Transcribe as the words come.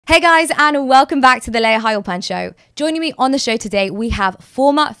Hey guys, and welcome back to the Layah Heilpern show. Joining me on the show today, we have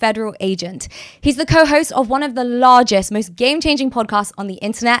former federal agent. He's the co-host of one of the largest, most game-changing podcasts on the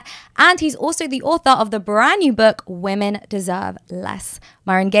internet, and he's also the author of the brand new book, Women Deserve Less.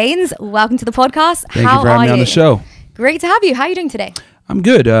 Myron Gaines, welcome to the podcast. Thank you for having me on the show. Great to have you. How are you doing today? I'm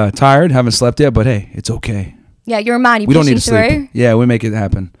good. Tired, haven't slept yet, but hey, it's okay. Yeah, you're a man. We don't need to sleep. Yeah, we make it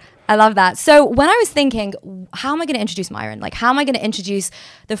happen. I love that. So when I was thinking, how am I going to introduce Myron? Like, how am I going to introduce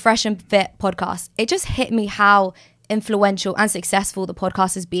the Fresh and Fit podcast? It just hit me how influential and successful the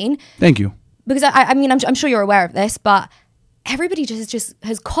podcast has been. Thank you. Because I mean, I'm sure you're aware of this, but everybody just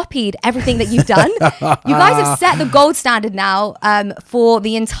has copied everything that you've done. You guys have set the gold standard now for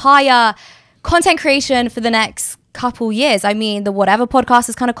the entire content creation for the next couple years. I mean, the Whatever podcast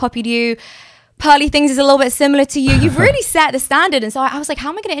has kind of copied you. Pearly Things is a little bit similar to you. You've really set the standard. And so I was like, how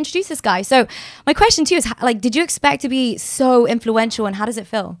am I going to introduce this guy? So my question to you is, like, did you expect to be so influential, and how does it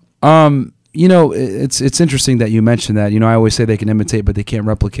feel? You know, it's interesting that you mentioned that. You know, I always say they can imitate, but they can't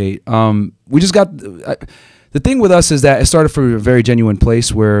replicate. We just got... the thing with us is that it started from a very genuine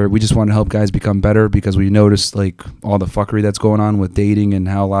place where we just want to help guys become better because we noticed, like, all the fuckery that's going on with dating and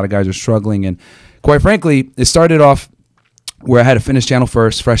how a lot of guys are struggling. And quite frankly, it started off where I had a fitness channel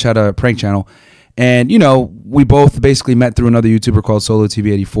first. Fresh had a prank channel. And, you know, we both basically met through another YouTuber called Solo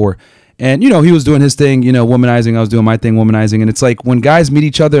TV 84. And, you know, he was doing his thing, you know, womanizing. I was doing my thing, womanizing. And it's like when guys meet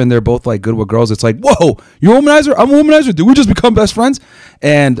each other and they're both like good with girls, it's like, whoa, you're a womanizer? I'm a womanizer. Did we just become best friends?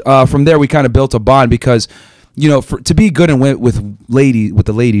 And from there, we kind of built a bond because, you know, to be good and with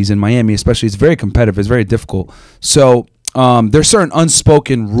the ladies in Miami, especially, it's very competitive. It's very difficult. So there's certain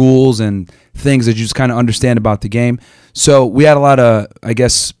unspoken rules and things that you just kind of understand about the game. So we had a lot of, I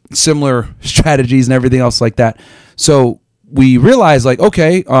guess, similar strategies and everything else like that. So we realized, like,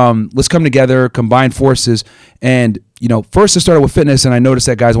 okay, let's come together, combine forces. And, you know, first it started with fitness, and I noticed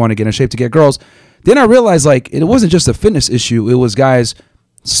that guys want to get in shape to get girls. Then I realized, like, it wasn't just a fitness issue. It was guys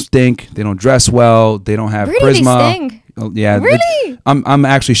stink. They don't dress well. They don't have charisma. They stink? Yeah, really? I'm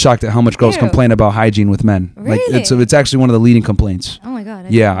actually shocked at how much girls complain about hygiene with men. Really? Like, it's actually one of the leading complaints. Oh my God.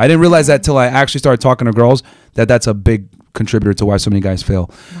 Yeah, I didn't realize that till I actually started talking to girls, that's a big contributor to why so many guys fail.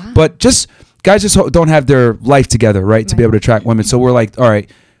 Wow. But guys just don't have their life together, right, to be able to attract women. So we're like, all right,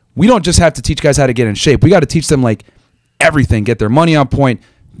 we don't just have to teach guys how to get in shape. We got to teach them, like, everything, get their money on point,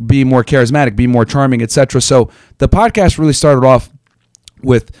 be more charismatic, be more charming, etc. So the podcast really started off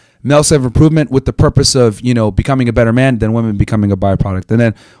with male self-improvement with the purpose of, you know, becoming a better man, then women becoming a byproduct. And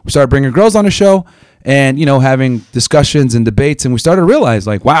then we started bringing girls on the show and, you know, having discussions and debates. And we started to realize,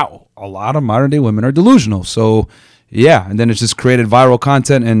 like, wow, a lot of modern day women are delusional. So, yeah. And then it's just created viral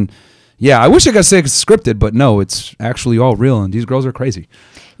content. And, yeah, I wish I could say it's scripted, but no, it's actually all real. And these girls are crazy.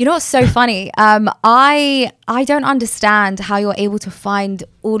 You know what's so funny? I don't understand how you're able to find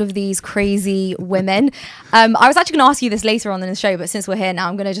all of these crazy women. I was actually going to ask you this later on in the show, but since we're here now,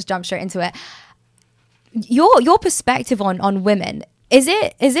 I'm going to just jump straight into it. Your perspective on women, is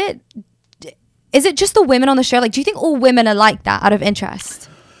it just the women on the show? Like, do you think all women are like that out of interest?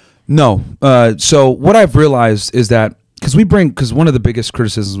 No. So what I've realized is that because one of the biggest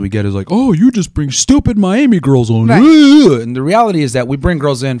criticisms we get is like, oh, you just bring stupid Miami girls on. Right. And the reality is that we bring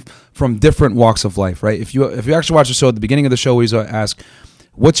girls in from different walks of life, right? If you actually watch the show, at the beginning of the show, we ask,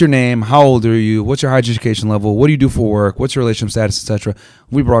 what's your name? How old are you? What's your higher education level? What do you do for work? What's your relationship status, etc.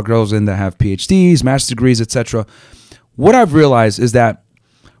 We brought girls in that have PhDs, master's degrees, etc. What I've realized is that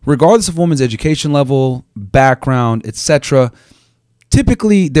regardless of women's education level, background, etc.,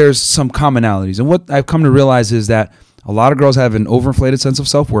 typically there's some commonalities. And what I've come to realize is that a lot of girls have an overinflated sense of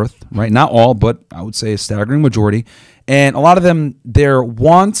self-worth, right? Not all, but I would say a staggering majority. And a lot of them, their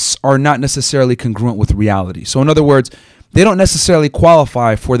wants are not necessarily congruent with reality. So in other words, they don't necessarily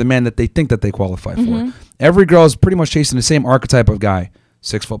qualify for the man that they think that they qualify for. Every girl is pretty much chasing the same archetype of guy.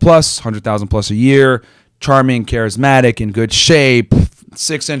 6 foot plus, 100,000 plus a year, charming, charismatic, in good shape,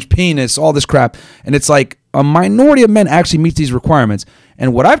 6-inch penis, all this crap. And it's like a minority of men actually meet these requirements.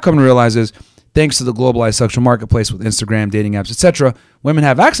 And what I've come to realize is, thanks to the globalized sexual marketplace with Instagram, dating apps, etc., women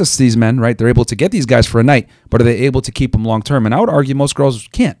have access to these men, right? They're able to get these guys for a night, but are they able to keep them long term? And I would argue most girls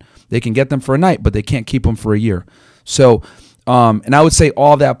can't. They can get them for a night, but they can't keep them for a year. So, and I would say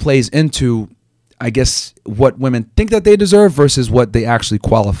all that plays into, I guess, what women think that they deserve versus what they actually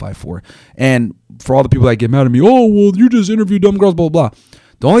qualify for. And for all the people that get mad at me, oh, well, you just interview dumb girls, blah, blah, blah.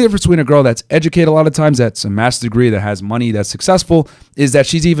 The only difference between a girl that's educated a lot of times, that's a master's degree, that has money, that's successful, is that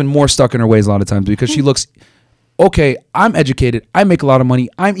she's even more stuck in her ways a lot of times because she looks, okay, I'm educated, I make a lot of money,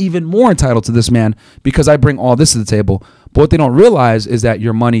 I'm even more entitled to this man because I bring all this to the table. But what they don't realize is that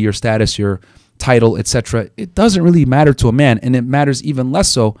your money, your status, your title, etc. It doesn't really matter to a man, and it matters even less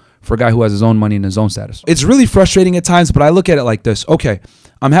so for a guy who has his own money and his own status. It's really frustrating at times, but I look at it like this. Okay,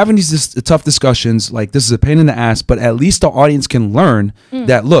 I'm having these tough discussions, like this is a pain in the ass, but at least the audience can learn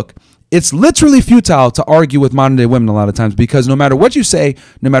that, look, it's literally futile to argue with modern day women a lot of times, because no matter what you say,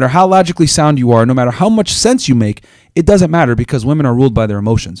 no matter how logically sound you are, no matter how much sense you make, it doesn't matter, because women are ruled by their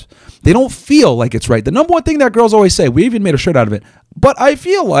emotions. They don't feel like it's right. The number one thing that girls always say, we even made a shirt out of it, but I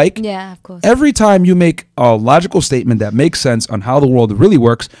feel like, yeah, of course, every time you make a logical statement that makes sense on how the world really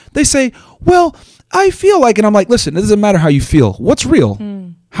works, they say, well, I feel like, and I'm like, listen, it doesn't matter how you feel. What's real?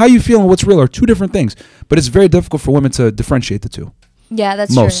 How you feel and what's real are two different things, but it's very difficult for women to differentiate the two. Yeah,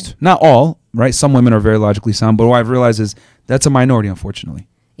 that's most, true. not all, right? Some women are very logically sound, but what I've realized is that's a minority, unfortunately.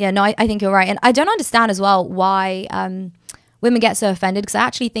 Yeah, no, I think you're right. And I don't understand as well why women get so offended, because I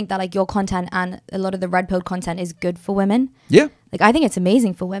actually think that like your content and a lot of the red pill content is good for women. Yeah. Like I think it's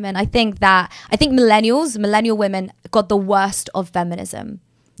amazing for women. I think millennial women got the worst of feminism.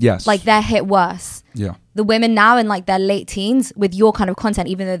 Yes. Like they're hit worse. Yeah. The women now in like their late teens with your kind of content,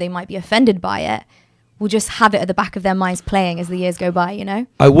 even though they might be offended by it, will just have it at the back of their minds playing as the years go by, you know?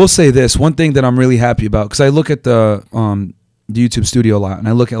 I will say this, one thing that I'm really happy about, because I look at the YouTube studio a lot, and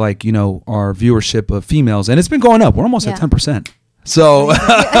I look at like, you know, our viewership of females, and it's been going up. We're almost at 10%. So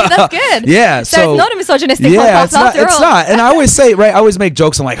that's good. Yeah. So it's not a misogynistic podcast it's not, after all. It's not. And I always say, right, I always make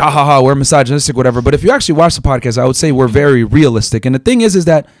jokes. I'm like, ha ha ha, we're misogynistic, whatever. But if you actually watch the podcast, I would say we're very realistic. And the thing is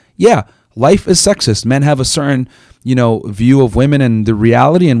that, yeah, life is sexist. Men have a certain, you know, view of women and the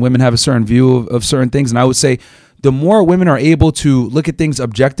reality, and women have a certain view of certain things. And I would say the more women are able to look at things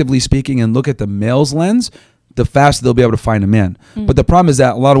objectively speaking and look at the male's lens, the faster they'll be able to find a man. But the problem is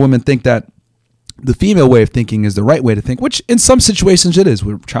that a lot of women think that the female way of thinking is the right way to think, which in some situations it is,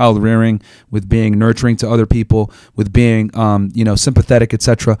 with child rearing, with being nurturing to other people, with being, you know, sympathetic,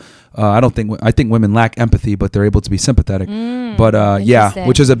 etc. I think women lack empathy, but they're able to be sympathetic. But yeah,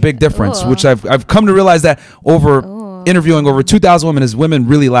 which is a big difference, which I've come to realize that over interviewing over 2,000 women is women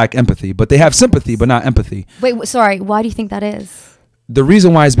really lack empathy, but they have sympathy, but not empathy. Wait, sorry. Why do you think that is? The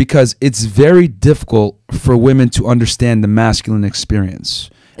reason why is because it's very difficult for women to understand the masculine experience.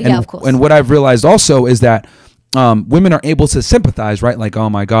 Yeah, of course. And what I've realized also is that women are able to sympathize, right? Like, oh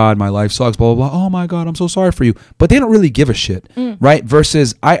my God, my life sucks, blah, blah, blah. Oh my God, I'm so sorry for you. But they don't really give a shit, right?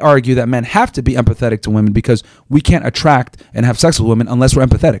 Versus I argue that men have to be empathetic to women, because we can't attract and have sex with women unless we're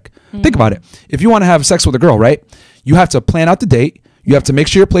empathetic. Think about it. If you want to have sex with a girl, right? You have to plan out the date. You have to make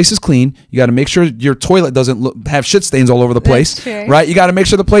sure your place is clean. You got to make sure your toilet doesn't have shit stains all over the place, right? You got to make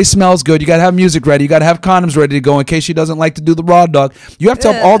sure the place smells good. You got to have music ready. You got to have condoms ready to go in case she doesn't like to do the raw dog. You have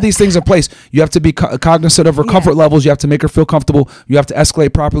to have all these things in place. You have to be cognizant of her comfort levels. You have to make her feel comfortable. You have to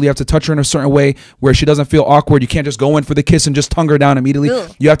escalate properly. You have to touch her in a certain way where she doesn't feel awkward. You can't just go in for the kiss and just tongue her down immediately.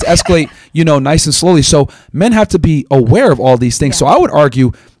 You have to escalate, you know, nice and slowly. So men have to be aware of all these things. So I would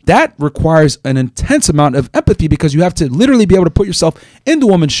argue that requires an intense amount of empathy, because you have to literally be able to put yourself in the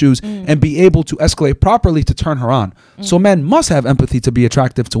woman's shoes and be able to escalate properly to turn her on. So men must have empathy to be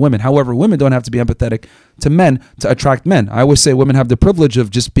attractive to women. However, women don't have to be empathetic to men to attract men. I always say women have the privilege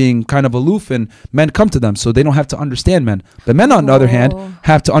of just being kind of aloof, and men come to them, so they don't have to understand men. But men, on the other hand,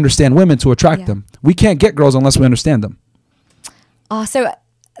 have to understand women to attract them. We can't get girls unless we understand them.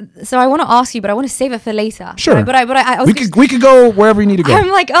 So I want to ask you, but I want to save it for later. Sure. But we could go wherever you need to go. I'm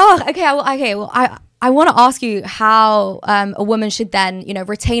like, I want to ask you how a woman should then, you know,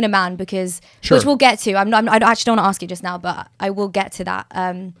 retain a man, because which we'll get to. I actually don't want to ask you just now, but I will get to that.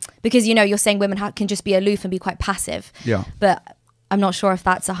 Because, you know, you're saying women can just be aloof and be quite passive. Yeah. But I'm not sure if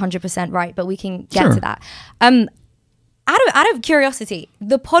that's 100% right, but we can get to that. Out of curiosity,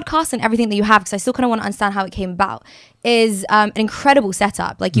 the podcast and everything that you have, because I still kind of want to understand how it came about, is an incredible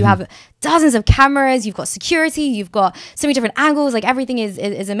setup. Like you have dozens of cameras, you've got security, you've got so many different angles, like everything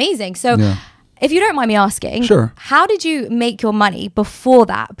is amazing. So if you don't mind me asking, how did you make your money before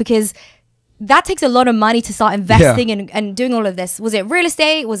that? Because that takes a lot of money to start investing and doing all of this. Was it real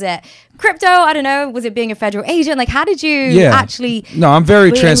estate? Was it crypto? I don't know. Was it being a federal agent? Like, how did you actually... No, I'm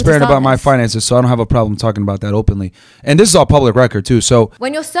very transparent about my finances, so I don't have a problem talking about that openly. And this is all public record too, so...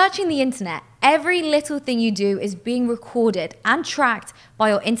 When you're searching the internet, every little thing you do is being recorded and tracked by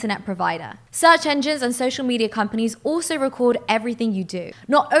your internet provider. Search engines and social media companies also record everything you do.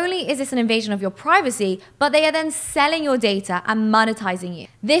 Not only is this an invasion of your privacy, but they are then selling your data and monetizing you.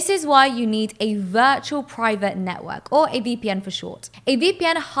 This is why you need a virtual private network, or a VPN for short. A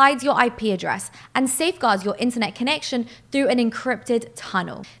VPN hides your IP address and safeguards your internet connection through an encrypted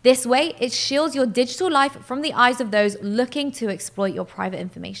tunnel. This way, it shields your digital life from the eyes of those looking to exploit your private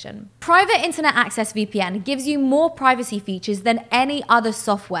information. Private Internet Access VPN gives you more privacy features than any other other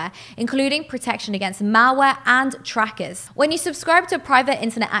software, including protection against malware and trackers. When you subscribe to a private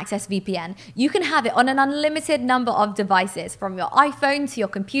internet access VPN, you can have it on an unlimited number of devices, from your iPhone to your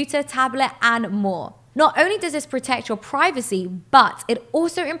computer, tablet, and more. Not only does this protect your privacy, but it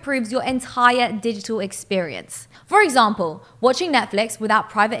also improves your entire digital experience. For example, watching Netflix without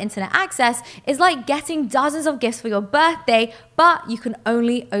private internet access is like getting dozens of gifts for your birthday, but you can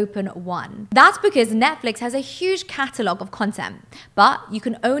only open one. That's because Netflix has a huge catalog of content, but you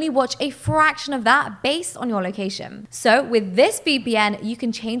can only watch a fraction of that based on your location. So with this VPN, you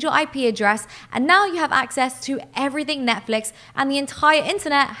can change your IP address, and now you have access to everything Netflix and the entire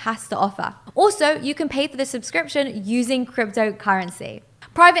internet has to offer. Also, you can pay for the subscription using cryptocurrency.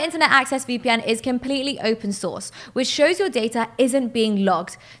 Private Internet Access VPN is completely open source, which shows your data isn't being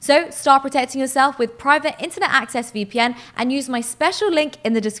logged. So start protecting yourself with Private Internet Access VPN and use my special link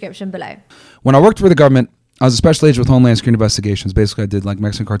in the description below. When I worked for the government, I was a special agent with Homeland Security investigations. Basically, I did like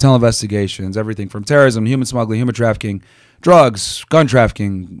Mexican cartel investigations, everything from terrorism, human smuggling, human trafficking, drugs, gun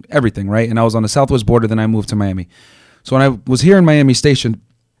trafficking, everything, right? And I was on the southwest border, then I moved to Miami. So when I was here in Miami stationed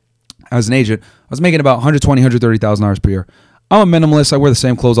as an agent, I was making about $120,000, $130,000 per year. I'm a minimalist. I wear the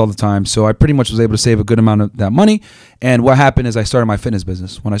same clothes all the time. So I pretty much was able to save a good amount of that money. And what happened is I started my fitness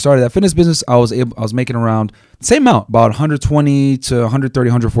business. When I started that fitness business, I was making around the same amount, about 120 to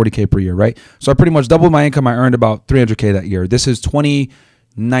 130, 140K per year, right? So I pretty much doubled my income. I earned about 300K that year. This is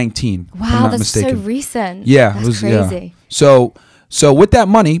 2019. Wow, if I'm not that's mistaken. so recent. Yeah. That's it was crazy. Yeah. So with that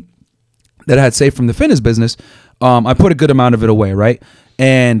money that I had saved from the fitness business, I put a good amount of it away, right?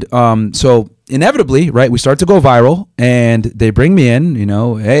 And so inevitably, right, we start to go viral, and they bring me in,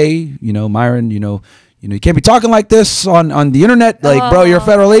 hey, Myron, you can't be talking like this on the internet, like, bro, you're a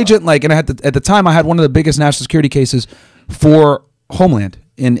federal agent, like, and I had at the time I had one of the biggest national security cases for Homeland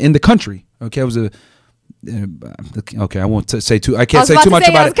in the country. Okay, it was okay, I won't say too. I can't say too much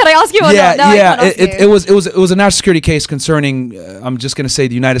about it. Can I ask you? Yeah, no, yeah. It was a national security case concerning. I'm just gonna say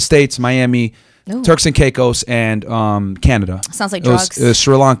the United States, Miami, Ooh. Turks and Caicos, and Canada. Sounds like drugs. It was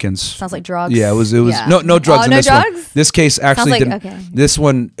Sri Lankans. Sounds like drugs. Yeah, it was yeah. no drugs in no this drugs? one. This case actually like, didn't. Okay. This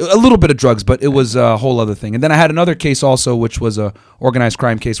one a little bit of drugs, but it was a whole other thing. And then I had another case also, which was a organized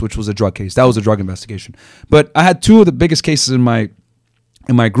crime case, which was a drug case. That was a drug investigation. But I had two of the biggest cases in my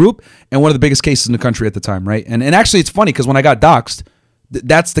group, and one of the biggest cases in the country at the time, right? And actually, it's funny because when I got doxxed,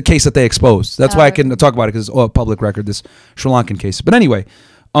 that's the case that they exposed. That's why I can talk about it, because it's all public record, this Sri Lankan case. But anyway,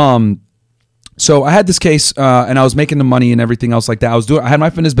 so I had this case, and I was making the money and everything else like that. I had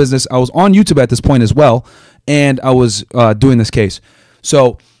my fitness business. I was on YouTube at this point as well, and I was doing this case.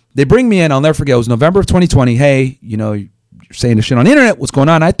 So they bring me in. I'll never forget. It was November of 2020. Hey, you're saying this shit on the internet. What's going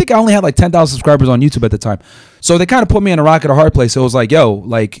on? I think I only had like 10,000 subscribers on YouTube at the time. So they kind of put me in a rock at a hard place. So it was like, yo,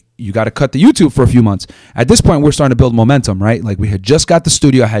 like, you got to cut the YouTube for a few months. At this point, we're starting to build momentum, right? Like, we had just got the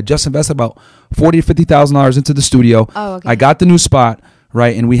studio. I had just invested about $40,000 to $50,000 into the studio. Oh, okay. I got the new spot,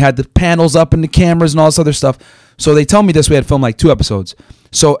 right? And we had the panels up and the cameras and all this other stuff. So they tell me this, we had filmed like 2 episodes.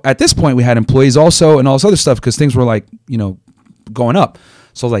 So at this point, we had employees also and all this other stuff, because things were like, going up.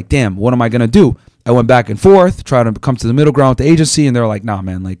 So I was like, damn, what am I going to do? I went back and forth, trying to come to the middle ground with the agency, and they're like, nah,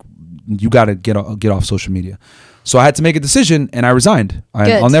 man, like, you got to get off social media. So I had to make a decision, and I resigned.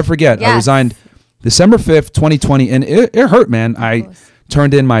 I'll never forget. Yes. I resigned December 5th, 2020, and it hurt, man. I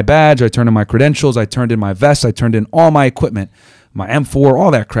turned in my badge, I turned in my credentials, I turned in my vest, I turned in all my equipment, my M4,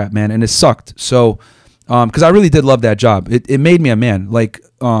 all that crap, man, and it sucked. So, because I really did love that job. It made me a man. Like,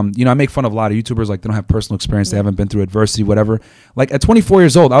 I make fun of a lot of YouTubers, like, they don't have personal experience, they haven't been through adversity, whatever. Like, at 24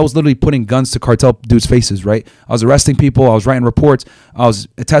 years old, I was literally putting guns to cartel dudes' faces, right? I was arresting people, I was writing reports, I was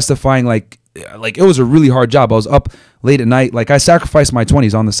testifying, like it was a really hard job. I was up late at night. Like, I sacrificed my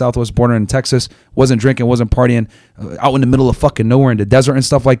 20s on the southwest border in Texas, wasn't drinking, wasn't partying, out in the middle of fucking nowhere in the desert and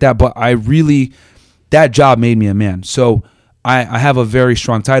stuff like that. But that job made me a man. So I have a very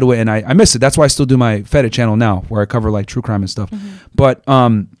strong tie to it, and I miss it. That's why I still do my Fedit channel now, where I cover like true crime and stuff. But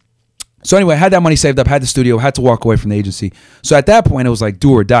so anyway, I had that money saved up, had the studio, had to walk away from the agency. So at that point, it was like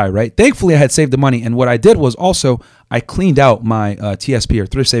do or die, right? Thankfully, I had saved the money, and what I did was also I cleaned out my TSP, or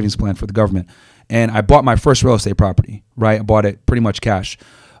thrift savings plan, for the government, and I bought my first real estate property, right? I bought it pretty much cash.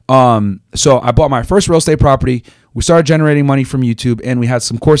 So I bought my first real estate property. We started generating money from YouTube, and we had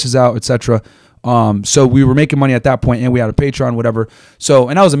some courses out, etc. So we were making money at that point, and we had a Patreon, whatever. So,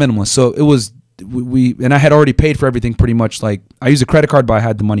 and I was a minimalist. So it was, and I had already paid for everything pretty much. Like, I used a credit card, but I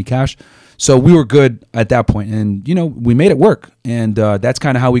had the money cash. So we were good at that point, and, we made it work. And, that's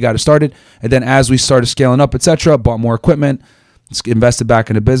kind of how we got it started. And then as we started scaling up, etc., bought more equipment, invested back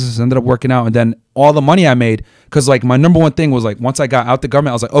in the business, ended up working out. And then all the money I made, because like my number one thing was like, once I got out the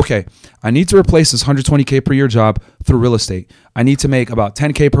government, I was like, okay, I need to replace this 120K per year job through real estate. I need to make about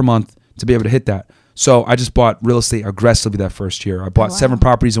 10K per month to be able to hit that. So I just bought real estate aggressively that first year. I bought 7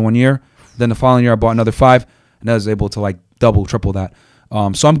 properties in 1 year. Then the following year I bought another 5, and I was able to like double, triple that.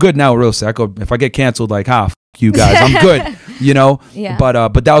 So I'm good now with real estate. If I get canceled, like, f you guys, I'm good, you know? Yeah.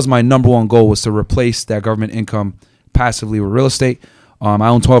 But that was my number one goal, was to replace that government income passively with real estate. I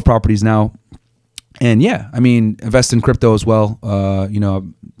own 12 properties now. And yeah, I mean, invest in crypto as well. You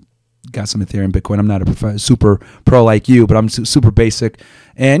know, got some Ethereum, Bitcoin. I'm not a super pro like you, but I'm super basic.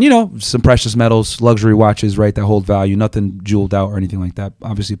 And, you know, some precious metals, luxury watches, right, that hold value, nothing jeweled out or anything like that.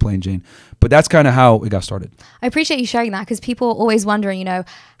 Obviously plain Jane. But that's kind of how it got started. I appreciate you sharing that, because people are always wondering, you know,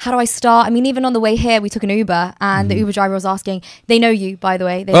 how do I start? I mean, even on the way here, we took an Uber, and the Uber driver was asking, they know you, by the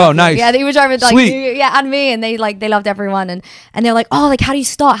way. They nice. Yeah, the Uber driver, like, Sweet. yeah, and me, and they loved everyone. And they're like, oh, like, how do you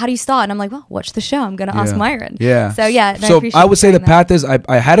start? How do you start? And I'm like, well, watch the show. I'm going to ask Myron. Yeah. So, yeah. No, so I would say the path is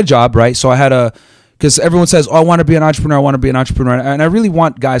I had a job, right? So I had because everyone says, oh, I want to be an entrepreneur. I want to be an entrepreneur. And I really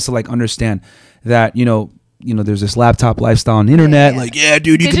want guys to like understand that, you know, there's this laptop lifestyle on the internet. Like, yeah,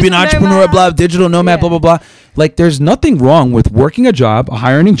 dude, you could be an entrepreneur, blah, digital nomad, blah, blah, blah. Like, there's nothing wrong with working a job, a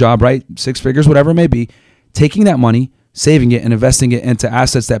high earning job, right? 6 figures, whatever it may be, taking that money, saving it, and investing it into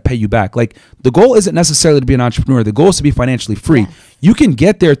assets that pay you back. Like, the goal isn't necessarily to be an entrepreneur. The goal is to be financially free. You can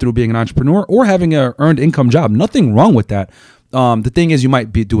get there through being an entrepreneur or having an earned income job. Nothing wrong with that. The thing is, you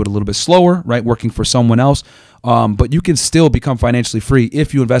might do it a little bit slower, right? Working for someone else. But you can still become financially free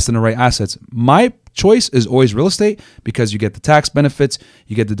if you invest in the right assets. My choice is always real estate, because you get the tax benefits,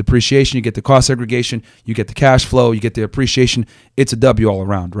 you get the depreciation, you get the cost segregation, you get the cash flow, you get the appreciation. It's a W all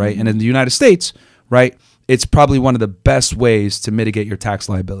around, right? And in the United States, right, it's probably one of the best ways to mitigate your tax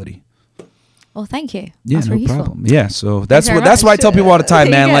liability. Well, thank you. Yeah, that's no really problem. Yeah, so that's what much. I tell people all the time,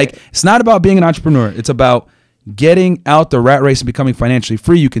 man. Like, it's not about being an entrepreneur. It's about getting out the rat race and becoming financially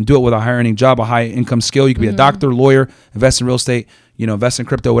free. You can do it with a high earning job, a high income skill. You can be a doctor, lawyer, invest in real estate, you know, invest in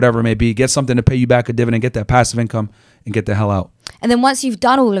crypto, whatever it may be. Get something to pay you back a dividend, get that passive income, and get the hell out. And then once you've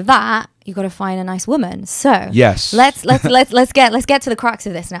done all of that, you got to find a nice woman. So yes, let's get to the crux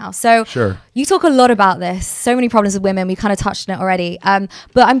of this now. So sure, you talk a lot about this. So many problems with women. We kind of touched on it already. But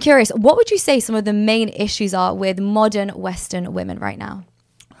I'm curious, what would you say some of the main issues are with modern Western women right now?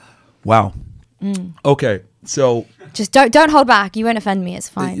 Wow. Okay. So just don't hold back. You won't offend me. It's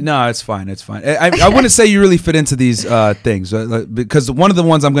fine. No, it's fine. It's fine. I wouldn't say you really fit into these things, because one of the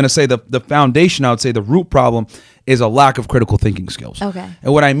ones I'm going to say, the foundation, I would say the root problem is a lack of critical thinking skills. Okay.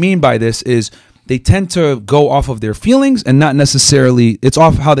 And what I mean by this is they tend to go off of their feelings and not necessarily, it's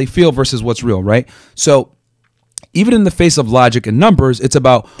off how they feel versus what's real, right? So even in the face of logic and numbers, it's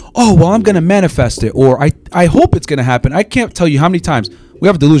about, oh, well, I'm going to manifest it, or I hope it's going to happen. I can't tell you how many times. We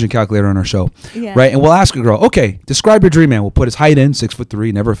have a delusion calculator on our show, right? And we'll ask a girl, okay, describe your dream man. We'll put his height in,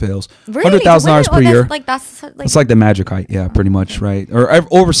 6'3", never fails. Really? $100,000 per year. It's like the magic height, yeah, pretty much, right? Or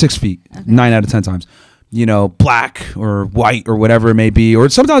over 6 feet, 9 out of 10 times. You know, black or white or whatever it may be. Or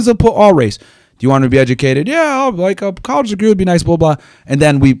sometimes they'll put all race. Do you want to be educated? Yeah, like a college degree would be nice, blah, blah. And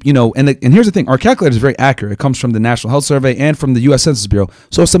then we, you know, and here's the thing. Our calculator is very accurate. It comes from the National Health Survey and from the U.S. Census Bureau.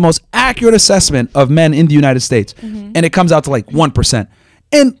 So it's the most accurate assessment of men in the United States. And it comes out to like 1%.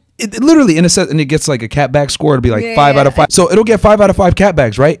 And it literally, and it gets like a cat bag score. It'll be like 5 out of 5. So it'll get 5 out of 5 cat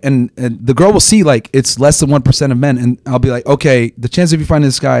bags, right? And the girl will see like it's less than 1% of men. And I'll be like, okay, the chances of you finding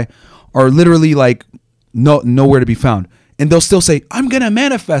this guy are literally like nowhere to be found. And they'll still say, I'm going to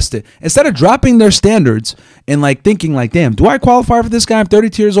manifest it. Instead of dropping their standards and like thinking like, damn, do I qualify for this guy? I'm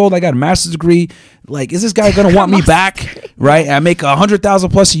 32 years old. I got a master's degree. Like, is this guy going to want me back? Right? I make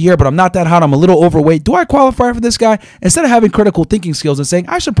 $100,000 plus a year, but I'm not that hot. I'm a little overweight. Do I qualify for this guy? Instead of having critical thinking skills and saying,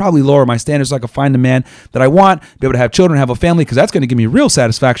 I should probably lower my standards so I can find the man that I want, be able to have children, have a family, because that's going to give me real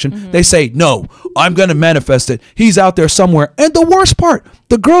satisfaction. They say, no, I'm going to manifest it. He's out there somewhere. And the worst part,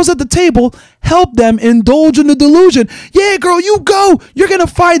 the girls at the table help them indulge in the delusion. Yeah, girl, you go. You're going to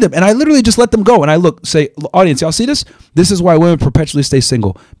find them. And I literally just let them go. And I say, audience, y'all see this? This is why women perpetually stay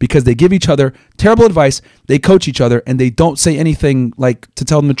single, because they give each other terrible advice. They coach each other, and they don't say anything like to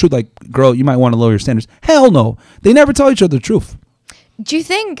tell them the truth. Like, girl, you might want to lower your standards. Hell no. They never tell each other the truth. Do you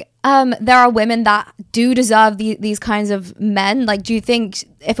think there are women that do deserve these kinds of men? Like, do you think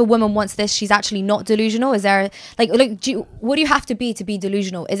if a woman wants this, she's actually not delusional? Is there what do you have to be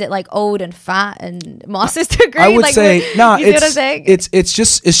delusional? Is it like old and fat and master's degree? I would like, say no. It's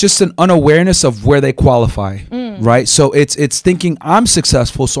just an unawareness of where they qualify, right? So it's thinking I'm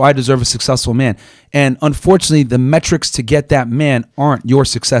successful, so I deserve a successful man. And unfortunately, the metrics to get that man aren't your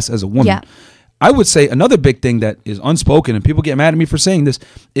success as a woman. Yeah. I would say another big thing that is unspoken, and people get mad at me for saying this,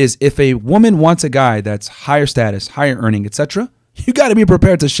 is if a woman wants a guy that's higher status, higher earning, etc., you got to be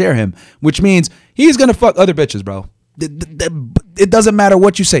prepared to share him, which means he's going to fuck other bitches, bro. It doesn't matter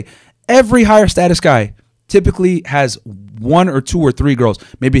what you say. Every higher status guy typically has 1 or 2 or 3 girls.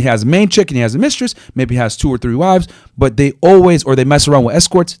 Maybe he has a main chick and he has a mistress. Maybe he has 2 or 3 wives, but they always, or they mess around with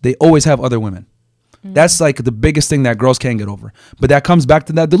escorts, they always have other women. That's like the biggest thing that girls can't get over. But that comes back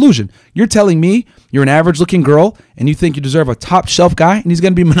to that delusion. You're telling me you're an average looking girl and you think you deserve a top shelf guy and he's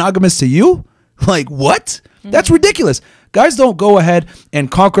going to be monogamous to you? Like, what? That's ridiculous. Guys don't go ahead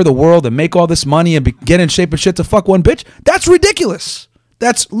and conquer the world and make all this money and get in shape and shit to fuck one bitch. That's ridiculous.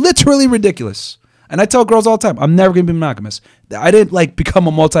 That's literally ridiculous. And I tell girls all the time, I'm never going to be monogamous. I didn't like become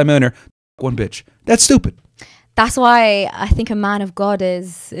a multimillionaire to fuck one bitch. That's stupid. That's why I think a man of God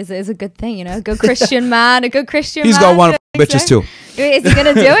is a good thing, you know, a good Christian man, a good Christian He's man. got one of bitches too. Is he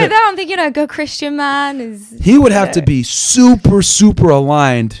going to do it though? I'm thinking, a good Christian man is... He would have to be super, super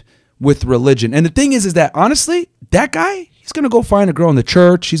aligned with religion. And the thing is that honestly, that guy, he's going to go find a girl in the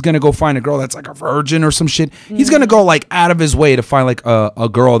church. He's going to go find a girl that's like a virgin or some shit. He's going to go like out of his way to find like a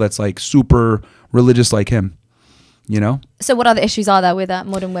girl that's like super religious like him. You know? So what other issues are there with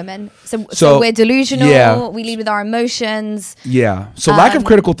modern women? So we're delusional. Yeah. We lead with our emotions. Yeah. So lack of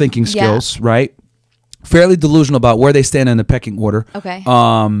critical thinking skills, right? Fairly delusional about where they stand in the pecking order. Okay.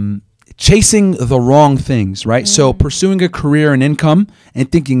 Chasing the wrong things, right? So pursuing a career and income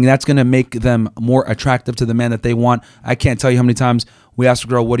and thinking that's going to make them more attractive to the man that they want. I can't tell you how many times we ask a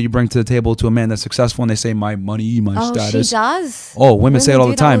girl, what do you bring to the table to a man that's successful? And they say, my money, my status. She does? Oh, women say it all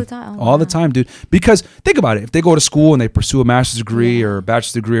the time. All the time, dude. Because think about it. If they go to school and they pursue a master's degree or a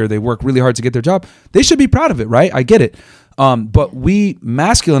bachelor's degree, or they work really hard to get their job, they should be proud of it, right? I get it. But we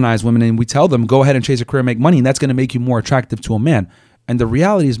masculinize women and we tell them, go ahead and chase a career, make money, and that's going to make you more attractive to a man. And the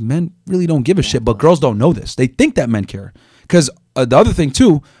reality is men really don't give a shit, but girls don't know this. They think that men care. Because the other thing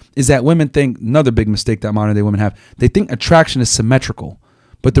too is that women think, another big mistake that modern day women have, they think attraction is symmetrical.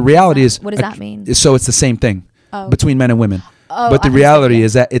 But the reality is... What does that mean? So it's the same thing between men and women. But the reality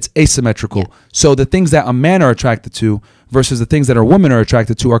is that it's asymmetrical. Yeah. So the things that a man are attracted to versus the things that a woman are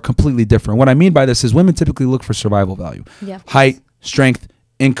attracted to are completely different. What I mean by this is women typically look for survival value. Yeah, height, strength,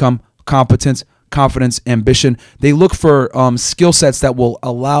 income, competence, confidence, ambition. They look for skill sets that will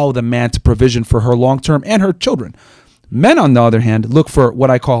allow the man to provision for her long-term and her children. Men, on the other hand, look for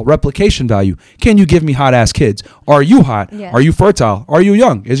what I call replication value. Can you give me hot-ass kids? Are you hot? Yeah. Are you fertile? Are you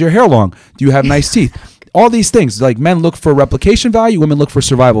young? Is your hair long? Do you have nice teeth? All these things. Like, men look for replication value, women look for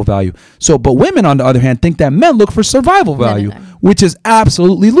survival value. So, but women, on the other hand, think that men look for survival value, which is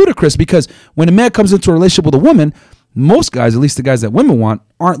absolutely ludicrous, because when a man comes into a relationship with a woman, most guys, at least the guys that women want,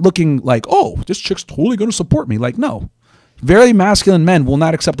 aren't looking like, oh, this chick's totally going to support me. Like, no. Very masculine men will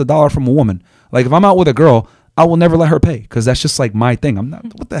not accept $1 from a woman. Like, if I'm out with a girl, I will never let her pay, because that's just like my thing. I'm not,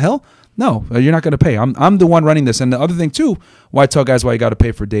 what the hell? No, you're not going to pay. I'm the one running this. And the other thing too, why I tell guys why you got to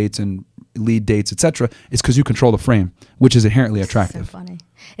pay for dates and lead dates, etc., is because you control the frame, which is inherently attractive. So funny.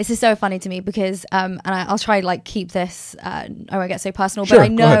 This is so funny to me because, and I'll try like keep this, I won't get so personal, but I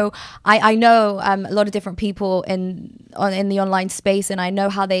know, I know a lot of different people in the online space, and I know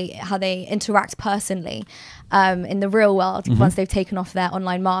how they interact personally in the real world once they've taken off their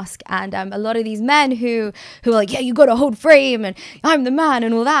online mask. And a lot of these men who are like, yeah, you got to hold frame and I'm the man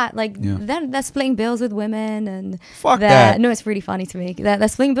and all that, like they're splitting bills with women, and fuck that. No, it's really funny to me. They're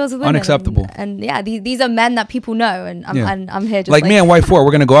splitting bills with women. Unacceptable. And yeah, these are men that people know, and I'm here just like me and wife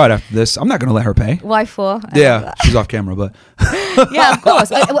 4. We're gonna go out after this. I'm not gonna let her pay. Wife 4. Yeah, she's off camera, but yeah, of course.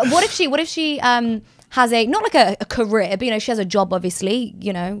 What if she has not like a career, but she has a job, obviously,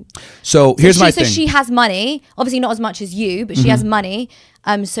 So here's my thing. So she has money, obviously not as much as you, but she has money.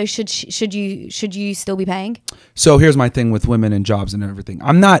 So should you still be paying? So here's my thing with women and jobs and everything.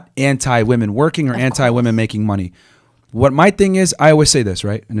 I'm not anti-women working or anti-women making money. What my thing is, I always say this,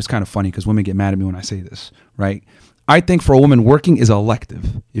 right? And it's kind of funny because women get mad at me when I say this, right? I think for a woman, working is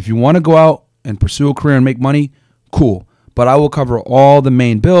elective. If you want to go out and pursue a career and make money, cool. But I will cover all the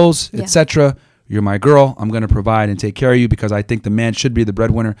main bills, etc. You're my girl. I'm going to provide and take care of you because I think the man should be the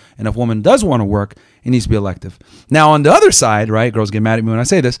breadwinner. And if a woman does want to work, it needs to be elective. Now, on the other side, right, girls get mad at me when I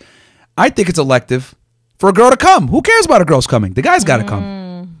say this, I think it's elective for a girl to come. Who cares about a girl's coming? The guy's got to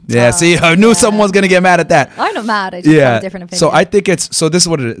come. Yeah, see, I knew someone was going to get mad at that. I'm not mad. I just have a different opinion. So I think this is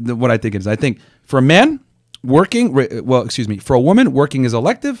what I think it is. I think for a man, for a woman, working is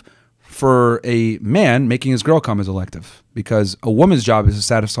elective. For a man, making his girl come is elective, because a woman's job is to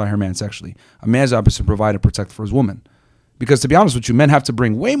satisfy her man sexually. A man's job is to provide and protect for his woman. Because to be honest with you, men have to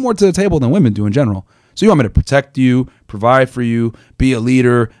bring way more to the table than women do in general. So you want me to protect you, provide for you, be a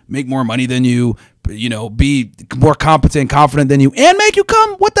leader, make more money than you, be more competent, confident than you, and make you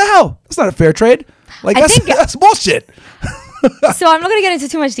come? What the hell? That's not a fair trade. Like, that's bullshit. So I'm not going to get into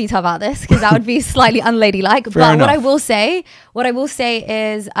too much detail about this because that would be slightly unladylike. But enough. what I will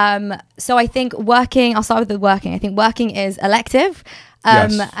say is, so I think working, I'll start with the working. I think working is elective.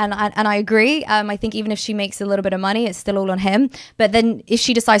 Yes. And I agree. I think even if she makes a little bit of money, it's still all on him. But then if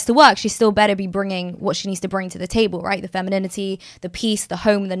she decides to work, she still better be bringing what she needs to bring to the table, right? The femininity, the peace, the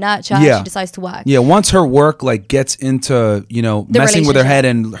home, the nurture. Yeah. She decides to work. Yeah. Once her work like gets into, messing with her head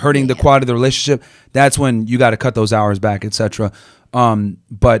and hurting the quality of the relationship, that's when you got to cut those hours back, etc.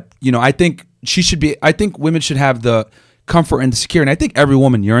 But I think I think women should have the comfort and the security. And I think every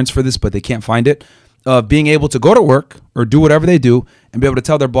woman yearns for this, but they can't find it. Of being able to go to work or do whatever they do and be able to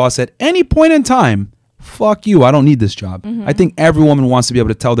tell their boss at any point in time, fuck you, I don't need this job. I think every woman wants to be able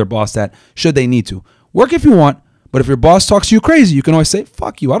to tell their boss that, should they need to. Work if you want, but if your boss talks to you crazy, you can always say,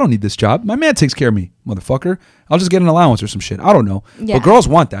 fuck you, I don't need this job. My man takes care of me, motherfucker. I'll just get an allowance or some shit. I don't know. Yeah. But girls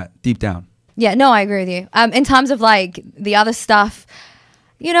want that deep down. Yeah, no, I agree with you. In terms of like the other stuff,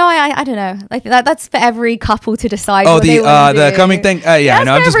 I don't know. Like that's for every couple to decide. Oh, what they wanna the do. coming thing. Yeah, I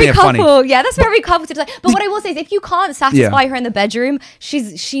know. I'm just being funny. Yeah, that's for every couple to decide. But what I will say is, if you can't satisfy her in the bedroom,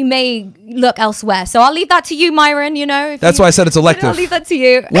 she may look elsewhere. So I'll leave that to you, Myron. That's why I said it's elective. I'll leave that to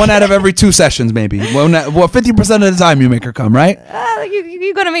you. 1 out of every 2 sessions, maybe. 50% of the time you make her come, right?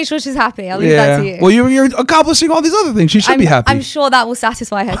 You got to make sure she's happy. I'll leave that to you. Well, you're accomplishing all these other things. She should be happy. I'm sure that will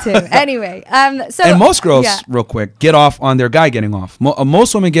satisfy her too. Anyway, so and most girls, real quick, get off on their guy getting off.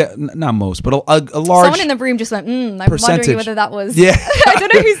 Most women get not most, but a large. Someone in the room just went, I'm percentage. wondering whether that was. Yeah. I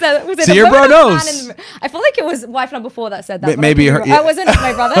don't know who said it. Was it See, your bro knows. I feel like it was wife number 4 that said that. Maybe her. Oh, wasn't it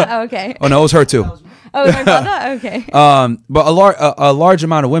my brother? Oh, okay. Oh, no, it was her too. Oh, my brother? Okay. But a large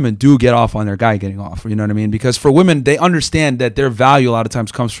amount of women do get off on their guy getting off. You know what I mean? Because for women, they understand that their value a lot of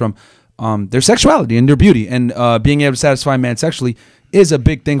times comes from their sexuality and their beauty. And being able to satisfy a man sexually is a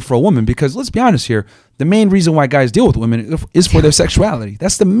big thing for a woman. Because let's be honest here, the main reason why guys deal with women is for their sexuality.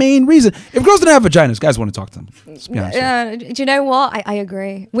 That's the main reason. If girls didn't have vaginas, guys want to talk to them. Let's be honest. Do you know what? I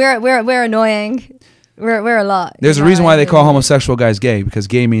agree. We're annoying. We're a lot. There's a reason why they call homosexual guys gay, because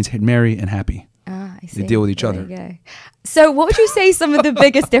gay means merry and happy. I see. They deal with each there other. You go. So what would you say some of the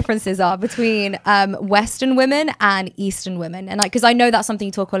biggest differences are between Western women and Eastern women? And because I know that's something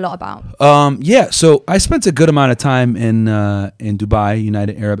you talk a lot about. Yeah, so I spent a good amount of time in Dubai,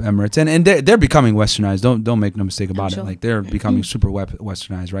 United Arab Emirates, and they're becoming westernized. Don't make no mistake about it. Like they're becoming super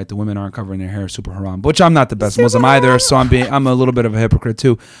westernized, right? The women aren't covering their hair, super haram. Which I'm not the best Muslim either, so I'm a little bit of a hypocrite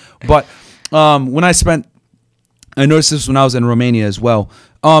too. But I noticed this when I was in Romania as well.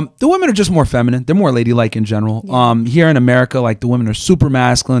 The women are just more feminine. They're more ladylike in general. Yeah. Here in America, like the women are super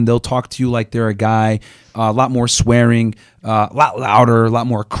masculine. They'll talk to you like they're a guy. A lot more swearing, a lot louder, a lot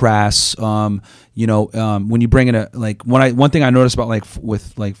more crass. When you bring in one thing I noticed about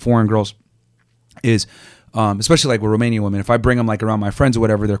with foreign girls is, especially like with Romanian women, if I bring them like around my friends or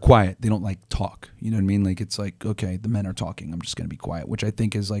whatever, they're quiet. They don't like talk. You know what I mean? Like it's like, okay, the men are talking, I'm just gonna be quiet, which I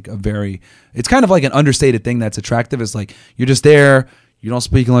think is like it's kind of like an understated thing that's attractive. Is like you're just there. You don't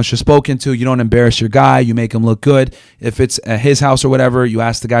speak unless you're spoken to. You don't embarrass your guy. You make him look good. If it's at his house or whatever, you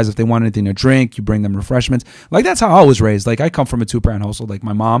ask the guys if they want anything to drink. You bring them refreshments. Like that's how I was raised. Like I come from a 2-parent household. Like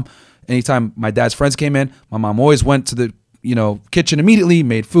my mom, anytime my dad's friends came in, my mom always went to the kitchen immediately,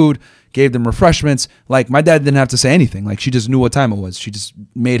 made food, gave them refreshments. Like my dad didn't have to say anything. Like she just knew what time it was. She just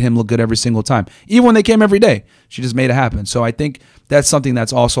made him look good every single time. Even when they came every day, she just made it happen. So I think that's something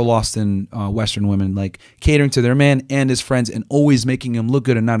that's also lost in Western women, like catering to their man and his friends and always making him look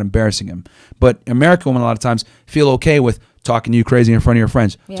good and not embarrassing him. But American women a lot of times feel okay with talking to you crazy in front of your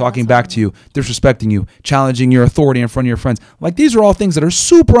friends, talking back to you, disrespecting you, challenging your authority in front of your friends. Like these are all things that are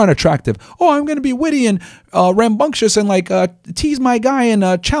super unattractive. Oh, I'm going to be witty and rambunctious and tease my guy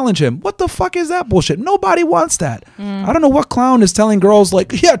and challenge him. What the fuck is that bullshit? Nobody wants that. I don't know what clown is telling girls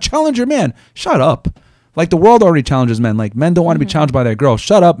challenge your man. Shut up. Like the world already challenges men. Like men don't want to be challenged by their girl.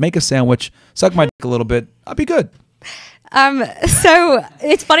 Shut up, make a sandwich, suck my dick a little bit. I'll be good. So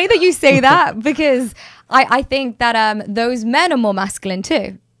it's funny that you say that because I think that those men are more masculine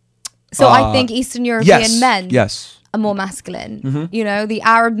too. So I think Eastern European men are more masculine. The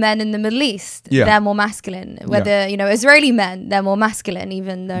Arab men in the Middle East, they're more masculine. Whether, Israeli men, they're more masculine,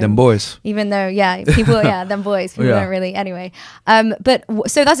 even though... Them boys. Even though, people, them boys. People don't really... Anyway. But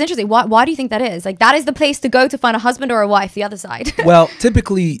so that's interesting. Why do you think that is? Like, that is the place to go to find a husband or a wife, the other side. Well,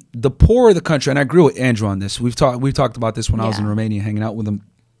 typically, the poorer the country, and I agree with Andrew on this. We've talked about this when I was in Romania hanging out with him,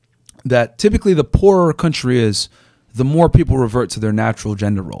 that typically the poorer a country is, the more people revert to their natural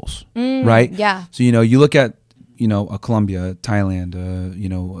gender roles, right? Yeah. So, you look at, Colombia,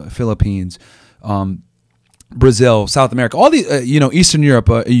 Thailand, Philippines, Brazil, South America, all the, Eastern Europe,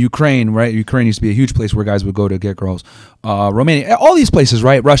 Ukraine, right? Ukraine used to be a huge place where guys would go to get girls. Romania, all these places,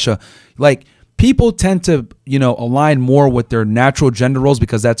 right? Russia, like, people tend to, align more with their natural gender roles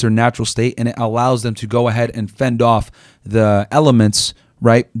because that's their natural state, and it allows them to go ahead and fend off the elements,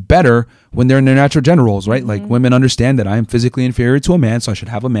 right, better when they're in their natural gender roles, right? Like, women understand that I am physically inferior to a man, so I should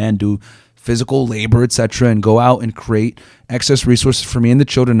have a man do physical labor, etc., and go out and create excess resources for me and the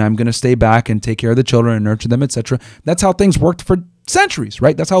children. I'm going to stay back and take care of the children and nurture them, etc. That's how things worked for centuries,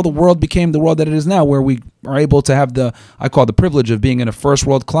 right? That's how the world became the world that it is now, where we are able to have I call the privilege of being in a first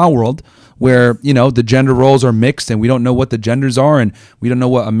world clown world where, the gender roles are mixed and we don't know what the genders are and we don't know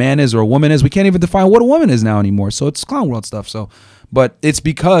what a man is or a woman is. We can't even define what a woman is now anymore. So it's clown world stuff. But it's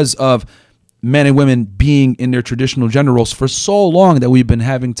because of men and women being in their traditional gender roles for so long that we've been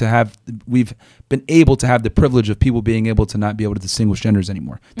able to have the privilege of people being able to not be able to distinguish genders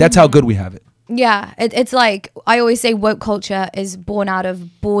anymore. That's how good we have it. Yeah, it's like, I always say woke culture is born out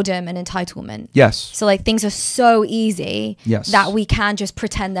of boredom and entitlement. Yes. So like, things are so easy that we can just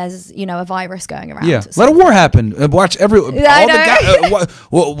pretend there's, a virus going around. Yeah, So let a war happen. Watch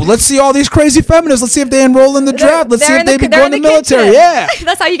let's see all these crazy feminists. Let's see if they enroll in the draft. Let's see if they go in the military. Kitchen. Yeah.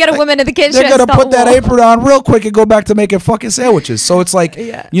 That's how you get a woman in the kitchen. They're going to put that apron on real quick and go back to making fucking sandwiches. So it's like,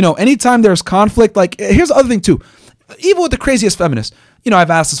 anytime there's conflict, like, here's the other thing too. Even with the craziest feminists, I've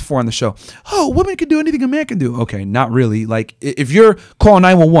asked this before on the show. Oh, women can do anything a man can do. Okay, not really. Like, if you're calling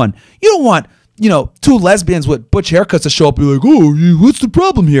 911, you don't want, two lesbians with butch haircuts to show up and be like, oh, what's the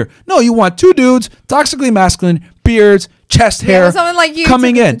problem here? No, you want two dudes, toxically masculine, beards, chest hair, someone like you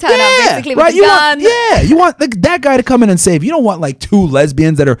coming in. Turn up basically with right. A gun. You want that guy to come in and save. You don't want like two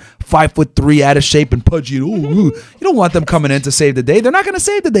lesbians that are 5'3" out of shape and pudgy. You don't want them coming in to save the day. They're not going to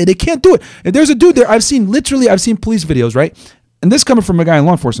save the day. They can't do it. If there's a dude there, I've seen police videos, right? And this coming from a guy in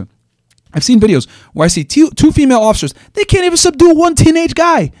law enforcement. I've seen videos where I see two female officers. They can't even subdue one teenage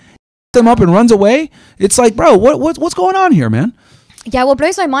guy. Them up and runs away. It's like, bro, what's going on here, man? Yeah, what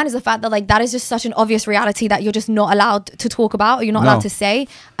blows my mind is the fact that like that is just such an obvious reality that you're just not allowed to talk about, or you're not allowed to say.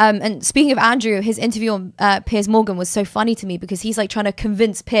 And speaking of Andrew, his interview on Piers Morgan was so funny to me because he's like trying to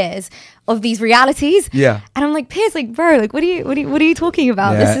convince Piers of these realities. Yeah, and I'm like, Piers, like, bro, like, what are you talking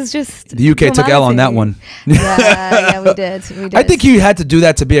about? Yeah. This is just the UK took L on that one. yeah, we did. I think you had to do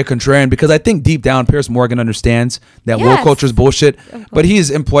that to be a contrarian because I think deep down Piers Morgan understands that woke culture is bullshit, but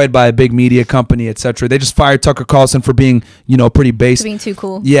he's employed by a big media company, etc. They just fired Tucker Carlson for being, pretty basic. Being too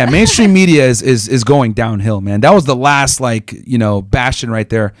cool. Yeah, mainstream media is going downhill, man. That was the last bastion right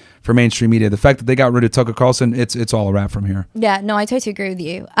there for mainstream media. The fact that they got rid of Tucker Carlson, it's all a wrap from here. Yeah, no, I totally agree with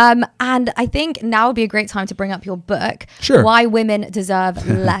you. And I think now would be a great time to bring up your book, Sure. Why Women Deserve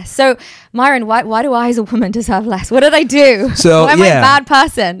Less. So, Myron, why do I as a woman deserve less? What did I do? So, why am I a bad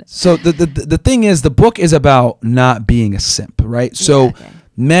person? So the thing is, the book is about not being a simp, right? So. Yeah, okay.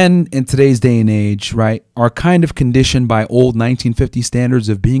 Men in today's day and age, right, are kind of conditioned by old 1950 standards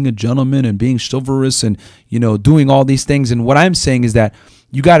of being a gentleman and being chivalrous and, doing all these things. And what I'm saying is that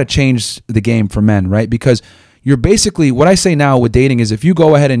you got to change the game for men, right? Because you're basically, what I say now with dating is if you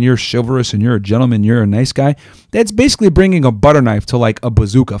go ahead and you're chivalrous and you're a gentleman, you're a nice guy, that's basically bringing a butter knife to like a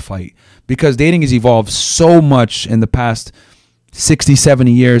bazooka fight, because dating has evolved so much in the past 60,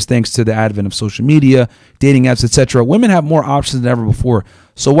 70 years, thanks to the advent of social media, dating apps, etc. Women have more options than ever before.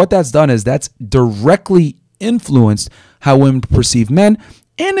 So what that's done is that's directly influenced how women perceive men.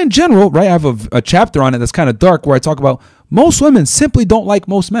 And in general, right, I have a chapter on it that's kind of dark where I talk about most women simply don't like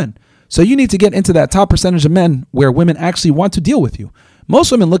most men. So you need to get into that top percentage of men where women actually want to deal with you.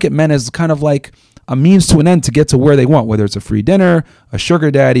 Most women look at men as kind of like a means to an end to get to where they want, whether it's a free dinner, a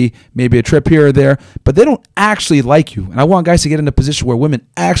sugar daddy, maybe a trip here or there, but they don't actually like you. And I want guys to get in a position where women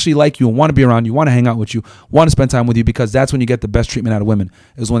actually like you and want to be around you, want to hang out with you, want to spend time with you, because that's when you get the best treatment out of women,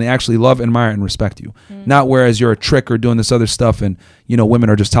 is when they actually love, admire, and respect you. Not whereas you're a trick or doing this other stuff and, women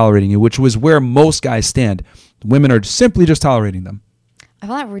are just tolerating you, which was where most guys stand. Women are simply just tolerating them. I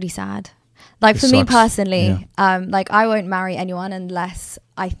find that really sad. Like, for It me sucks. personally, like, I won't marry anyone unless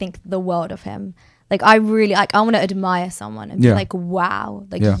I think the world of him. Like, I really, like, I want to admire someone and be like, wow,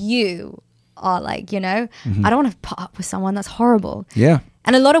 like, you are like, I don't want to put up with someone that's horrible. Yeah.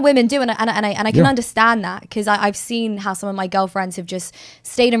 And a lot of women do, and I can understand that, because I've seen how some of my girlfriends have just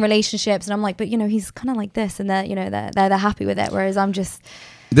stayed in relationships, and I'm like, but he's kind of like this, and they're happy with it, whereas I'm just.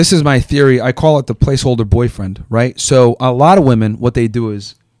 This is my theory. I call it the placeholder boyfriend, right? So a lot of women, what they do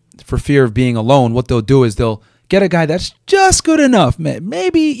is, for fear of being alone, what they'll do is they'll get a guy that's just good enough, man.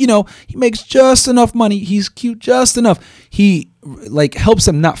 Maybe, you know, he makes just enough money. He's cute just enough. He like helps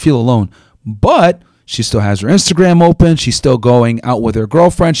them not feel alone. But she still has her Instagram open. She's still going out with her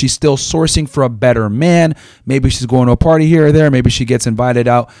girlfriend. She's still sourcing for a better man. Maybe she's going to a party here or there. Maybe she gets invited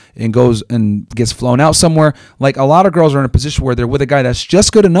out and goes and gets flown out somewhere. Like a lot of girls are in a position where they're with a guy that's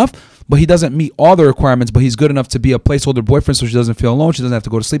just good enough, but he doesn't meet all the requirements, but he's good enough to be a placeholder boyfriend so she doesn't feel alone. She doesn't have to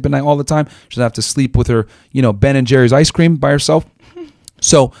go to sleep at night all the time. She doesn't have to sleep with her, you know, Ben and Jerry's ice cream by herself.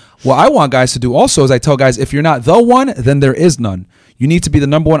 So what I want guys to do also is I tell guys, if you're not the one, then there is none. You need to be the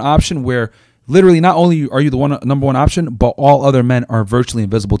number one option where literally not only are you the number one option, but all other men are virtually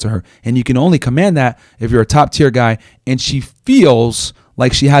invisible to her. And you can only command that if you're a top tier guy and she feels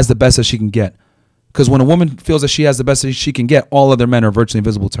like she has the best that she can get. Because when a woman feels that she has the best that she can get, all other men are virtually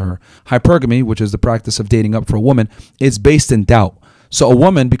invisible to her. Hypergamy, which is the practice of dating up for a woman, is based in doubt. So a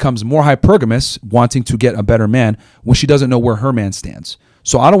woman becomes more hypergamous, wanting to get a better man, when she doesn't know where her man stands.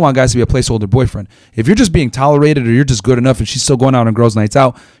 So I don't want guys to be a placeholder boyfriend. If you're just being tolerated or you're just good enough and she's still going out on girls' nights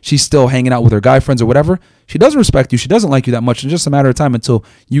out, she's still hanging out with her guy friends or whatever, she doesn't respect you. She doesn't like you that much. It's just a matter of time until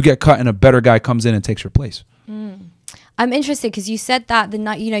you get cut and a better guy comes in and takes your place. I'm interested because you said that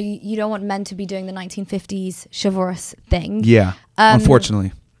you don't want men to be doing the 1950s chivalrous thing. Yeah,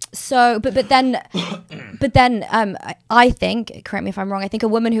 unfortunately. So, but then, I think, correct me if I'm wrong, I think a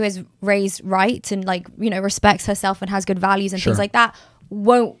woman who is raised right and like, you know, respects herself and has good values and things like that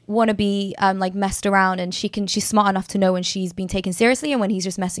won't want to be like messed around, and she's smart enough to know when she's being taken seriously and when he's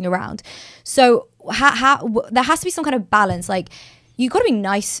just messing around. So there has to be some kind of balance. Like, you got to be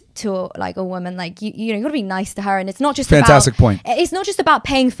nice to like a woman, like you know, you got to be nice to her, and it's not just fantastic point. It's not just about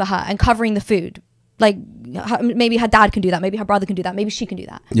paying for her and covering the food. Like maybe her dad can do that, maybe her brother can do that, maybe she can do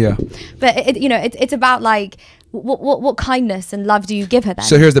that. Yeah. But it's about like what kindness and love do you give her then?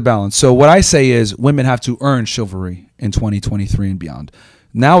 So here's the balance. So what I say is women have to earn chivalry in 2023 and beyond.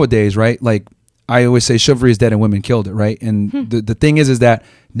 Nowadays, right? Like I always say, chivalry is dead and women killed it, right? And the thing is that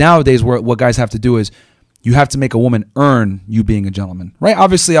nowadays what guys have to do is you have to make a woman earn you being a gentleman, right?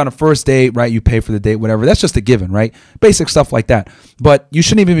 Obviously on a first date, right? You pay for the date, whatever. That's just a given, right? Basic stuff like that. But you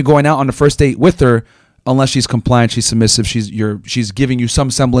shouldn't even be going out on the first date with her unless she's compliant, she's submissive, she's giving you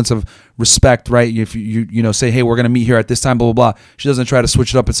some semblance of respect, right? If you know, say, hey, we're gonna meet here at this time, blah blah blah. She doesn't try to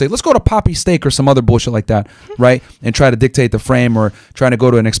switch it up and say, let's go to Poppy Steak or some other bullshit like that, right? And try to dictate the frame or trying to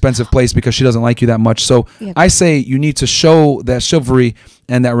go to an expensive place because she doesn't like you that much. So I say you need to show that chivalry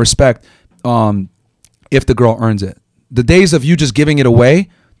and that respect if the girl earns it. The days of you just giving it away,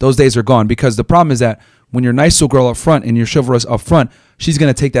 those days are gone, because the problem is that when you're nice to a girl up front and you're chivalrous up front, she's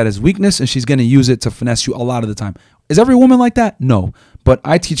going to take that as weakness and she's going to use it to finesse you a lot of the time. Is every woman like that? No. But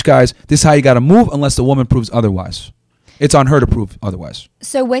I teach guys, this is how you got to move unless the woman proves otherwise. It's on her to prove otherwise.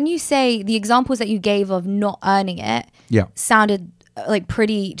 So when you say the examples that you gave of not earning it, sounded like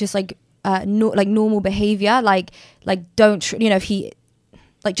pretty just like like normal behavior. Like don't, you know, if he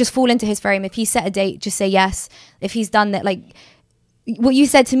like just fall into his frame. If he set a date, just say yes. If he's done that, like what you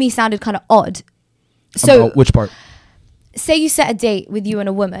said to me sounded kind of odd. So which part? Say you set a date with you and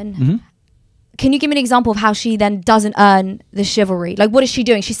a woman. Can you give me an example of how she then doesn't earn the chivalry? Like, what is she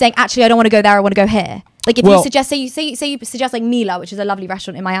doing? She's saying, actually, I don't want to go there. I want to go here. Like, if you suggest, say you suggest like Mila, which is a lovely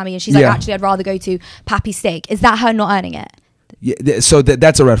restaurant in Miami, and she's like, actually, I'd rather go to Pappy Steak. Is that her not earning it? Yeah. So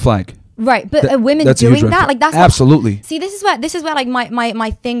that's a red flag. Right. But are women doing that? Like, that's absolutely. See, this is where like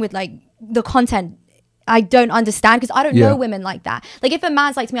my thing with like the content, I don't understand, because I don't know women like that. Like, if a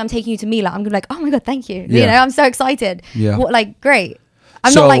man's like to me, I'm taking you to Mila, I'm gonna be like, oh my God, thank you. You know, I'm so excited. Yeah. Like, great.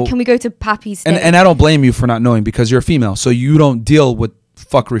 I'm not like, can we go to Pappy's Steak? And I don't blame you for not knowing, because you're a female, so you don't deal with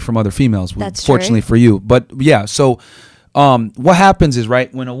fuckery from other females. That's fortunately for you. But yeah, so what happens is,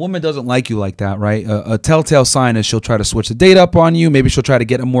 right, when a woman doesn't like you like that, right, a telltale sign is she'll try to switch the date up on you. Maybe she'll try to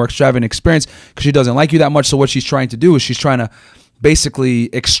get a more extravagant experience because she doesn't like you that much. So what she's trying to do is she's trying to basically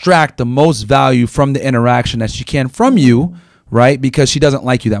extract the most value from the interaction that she can from you, right? Because she doesn't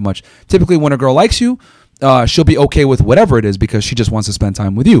like you that much. Typically, when a girl likes you, she'll be okay with whatever it is because she just wants to spend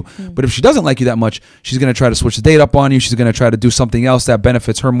time with you. But if she doesn't like you that much, she's going to try to switch the date up on you. She's going to try to do something else that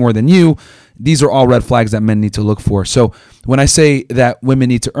benefits her more than you. These are all red flags that men need to look for. So when I say that women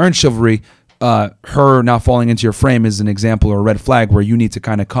need to earn chivalry, her not falling into your frame is an example or a red flag where you need to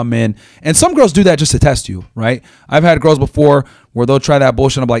kind of come in. And some girls do that just to test you, right? I've had girls before where they'll try that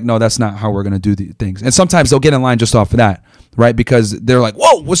bullshit. I'm like, no, that's not how we're going to do the things. And sometimes they'll get in line just off of that, right? Because they're like,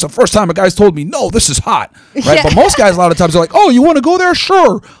 whoa, what's the first time a guy's told me, no, this is hot, right? But most guys, a lot of times, they're like, oh, you want to go there?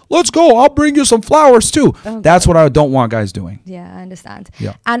 Sure, let's go. I'll bring you some flowers too. Okay. That's what I don't want guys doing. Yeah, I understand.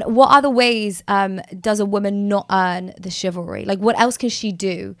 Yeah. And what other ways does a woman not earn the chivalry? Like, what else can she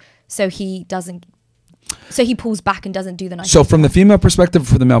do so he doesn't So he pulls back and doesn't do the nice So things from the anymore. female perspective,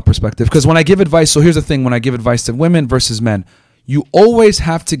 for the male perspective, because when I give advice, so here's the thing: when I give advice to women versus men, you always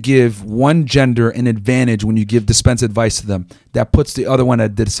have to give one gender an advantage when you dispense advice to them. That puts the other one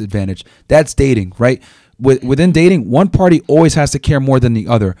at a disadvantage. That's dating, right? Within dating, one party always has to care more than the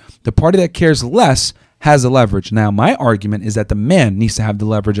other. The party that cares less has the leverage. Now, my argument is that the man needs to have the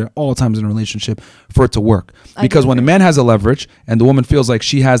leverage at all times in a relationship for it to work. Because when the man has a leverage and the woman feels like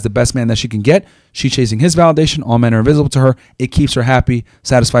she has the best man that she can get, she's chasing his validation. All men are invisible to her. It keeps her happy,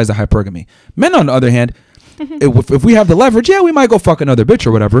 satisfies the hypergamy. Men, on the other hand, if we have the leverage, yeah, we might go fuck another bitch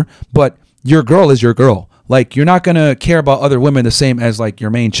or whatever, but your girl is your girl. Like, you're not going to care about other women the same as like your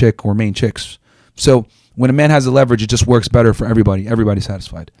main chick or main chicks. So when a man has the leverage, it just works better for everybody. Everybody's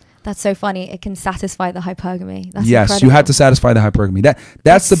satisfied. That's so funny. It can satisfy the hypergamy. That's yes, incredible. you have to satisfy the hypergamy.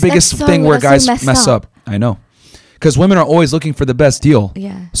 That's the biggest thing where guys mess up. I know. Because women are always looking for the best deal.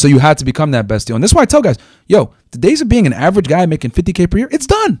 Yeah. So you have to become that best deal. And that's why I tell guys, yo, the days of being an average guy making $50K per year, it's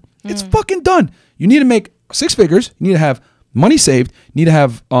done. It's fucking done. You need to make 6 figures. You need to have money saved. You need to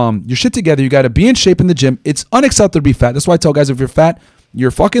have your shit together. You got to be in shape in the gym. It's unacceptable to be fat. That's why I tell guys, if you're fat, you're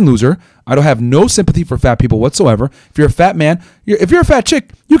a fucking loser. I don't have no sympathy for fat people whatsoever. If you're a fat man, if you're a fat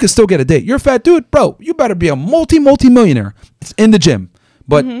chick, you can still get a date. You're a fat dude, bro, you better be a multi-millionaire. It's in the gym.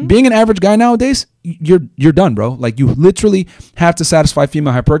 But being an average guy nowadays, you're done, bro. Like, you literally have to satisfy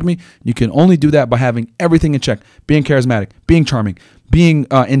female hypergamy. You can only do that by having everything in check. Being charismatic, being charming, being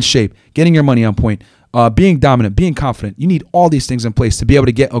in shape, getting your money on point, being dominant, being confident. You need all these things in place to be able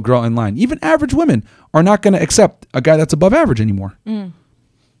to get a girl in line. Even average women are not going to accept a guy that's above average anymore.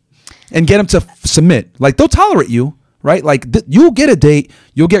 And get them to submit. Like, they'll tolerate you, right? Like, you'll get a date.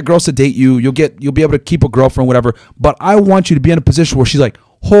 You'll get girls to date you. You'll be able to keep a girlfriend, whatever. But I want you to be in a position where she's like,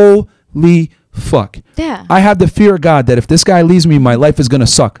 holy fuck. Yeah. I have the fear of God that if this guy leaves me, my life is going to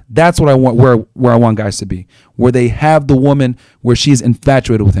suck. That's what I want, where I want guys to be. Where they have the woman where she's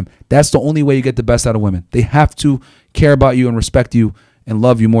infatuated with him. That's the only way you get the best out of women. They have to care about you and respect you and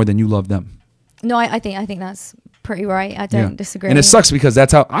love you more than you love them. No, I think that's pretty right. I don't disagree. And it sucks because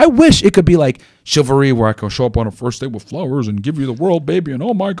that's how I wish it could be, like chivalry, where I can show up on a first date with flowers and give you the world, baby, and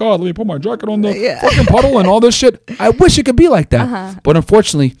oh my God, let me put my jacket on the fucking puddle and all this shit. I wish it could be like that. But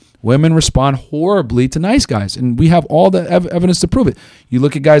unfortunately, women respond horribly to nice guys, and we have all the evidence to prove it. You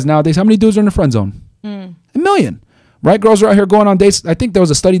look at guys nowadays, how many dudes are in the friend zone? 1 million, right? Girls are out here going on dates. I think there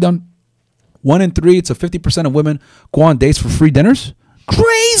was a study done. 1 in 3, it's a 50% of women go on dates for free dinners.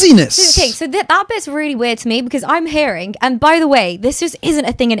 Craziness. Okay, so that bit's really weird to me, because I'm hearing, and by the way, this just isn't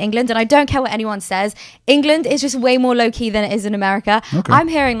a thing in England, and I don't care what anyone says. England is just way more low-key than it is in America. Okay. I'm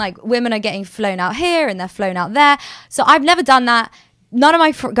hearing like women are getting flown out here and they're flown out there. So I've never done that. None of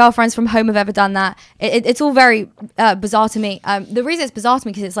my girlfriends from home have ever done that. It's all very bizarre to me. The reason it's bizarre to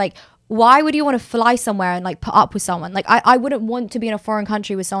me because it's like, why would you want to fly somewhere and like put up with someone? Like, I wouldn't want to be in a foreign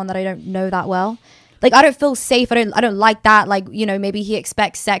country with someone that I don't know that well. Like, I don't feel safe. I don't like that. Like, you know, maybe he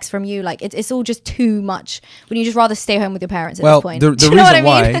expects sex from you. Like, it's all just too much when you just rather stay home with your parents at this point. The reason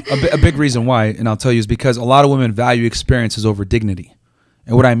why, a big reason why, and I'll tell you, is because a lot of women value experiences over dignity.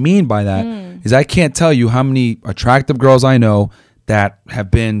 And what I mean by that is I can't tell you how many attractive girls I know that have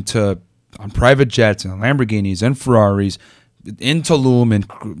been on private jets and Lamborghinis and Ferraris in Tulum and,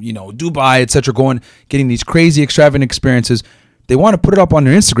 you know, Dubai, etc., getting these crazy extravagant experiences. They want to put it up on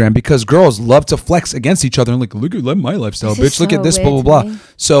their Instagram because girls love to flex against each other and like, look at my lifestyle, bitch. Look at this, blah, blah, blah.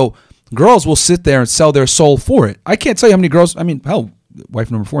 So girls will sit there and sell their soul for it. I can't tell you how many girls, I mean, hell,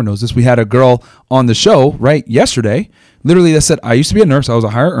 wife number 4 knows this. We had a girl on the show, right, yesterday, literally that said, I used to be a nurse. I was a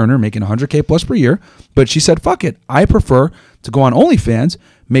higher earner making 100K plus per year. But she said, fuck it. I prefer to go on OnlyFans,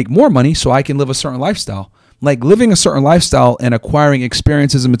 make more money so I can live a certain lifestyle. Like, living a certain lifestyle and acquiring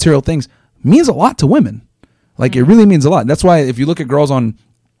experiences and material things means a lot to women. Like, it really means a lot. That's why if you look at girls on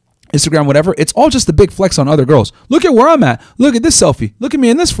Instagram, whatever, it's all just a big flex on other girls. Look at where I'm at. Look at this selfie. Look at me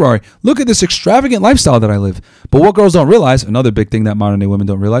in this Ferrari. Look at this extravagant lifestyle that I live. But what girls don't realize, another big thing that modern day women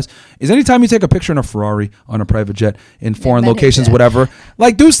don't realize, is anytime you take a picture in a Ferrari, on a private jet, in foreign locations, whatever,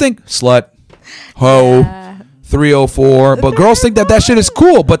 like, dudes think slut, hoe, 304. But girls think that shit is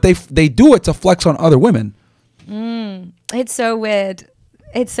cool, but they do it to flex on other women. It's so weird.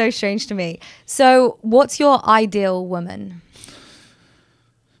 It's so strange to me. So what's your ideal woman?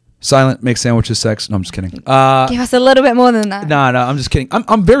 Silent, makes sandwiches, sex. No, I'm just kidding. Give us a little bit more than that. No, I'm just kidding.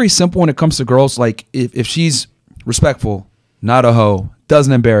 I'm very simple when it comes to girls. Like, if she's respectful, not a hoe,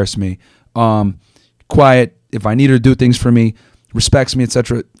 doesn't embarrass me, quiet, if I need her to do things for me, respects me,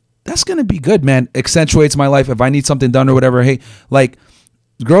 etc., that's going to be good, man. Accentuates my life. If I need something done or whatever, hey, like,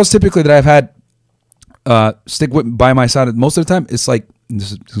 girls typically that I've had stick by my side most of the time. It's like,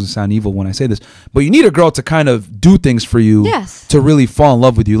 this is going to sound evil when I say this, but you need a girl to kind of do things for you to really fall in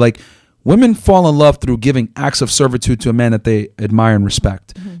love with you. Like, women fall in love through giving acts of servitude to a man that they admire and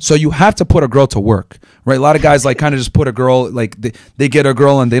respect. So you have to put a girl to work, right? A lot of guys like kind of just put a girl, like they get a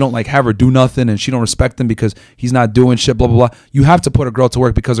girl and they don't like have her do nothing and she don't respect him because he's not doing shit, blah, blah, blah. You have to put a girl to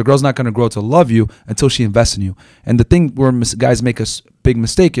work because a girl's not going to grow to love you until she invests in you. And the thing where guys make a big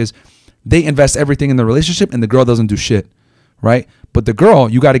mistake is they invest everything in the relationship and the girl doesn't do shit, right? But the girl,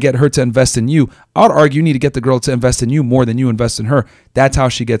 you got to get her to invest in you. I would argue you need to get the girl to invest in you more than you invest in her. That's how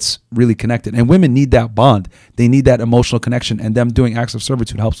she gets really connected. And women need that bond. They need that emotional connection, and them doing acts of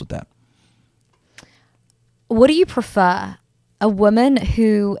servitude helps with that. What do you prefer? A woman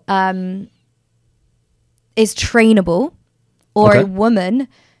who is trainable, or a woman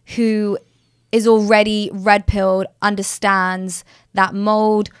who is already red-pilled, understands that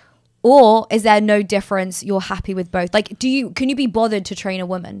mold? Or is there no difference? You're happy with both? Like, can you be bothered to train a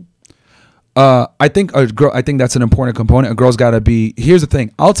woman? I think that's an important component. A girl's got to be, here's the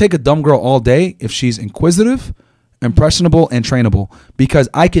thing. I'll take a dumb girl all day if she's inquisitive, impressionable, and trainable, because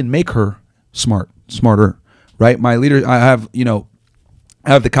I can make her smarter, right? My leader, I have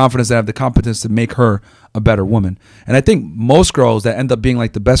the confidence, I have the competence to make her a better woman. And I think most girls that end up being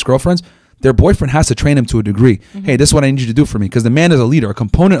like the best girlfriends, their boyfriend has to train him to a degree. Hey, this is what I need you to do for me. Because the man is a leader. A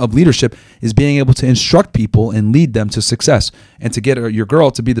component of leadership is being able to instruct people and lead them to success. And to get your girl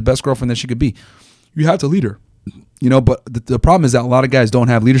to be the best girlfriend that she could be, you have to lead her. But the problem is that a lot of guys don't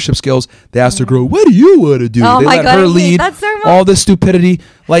have leadership skills. They ask their girl, what do you want to do? Oh, they my let God, her lead. that's so much. All this stupidity.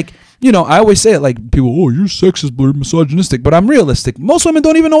 Like, I always say it, like, people, oh, you're sexist, you're misogynistic. But I'm realistic. Most women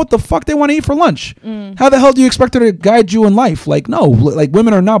don't even know what the fuck they want to eat for lunch. How the hell do you expect her to guide you in life? Like, no. Like,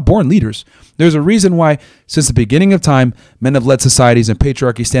 women are not born leaders. There's a reason why, since the beginning of time, men have led societies, and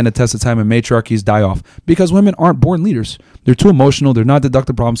patriarchy stand the test of time, and matriarchies die off. Because women aren't born leaders. They're too emotional. They're not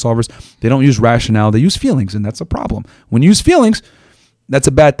deductive problem solvers. They don't use rationale. They use feelings, and that's a problem. When you use feelings, that's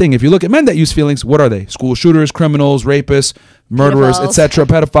a bad thing. If you look at men that use feelings, what are they? School shooters, criminals, rapists, murderers, etc.,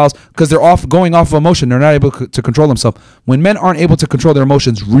 pedophiles, because they're going off of emotion. They're not able to control themselves. When men aren't able to control their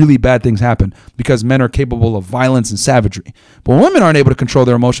emotions, really bad things happen, because men are capable of violence and savagery. But when women aren't able to control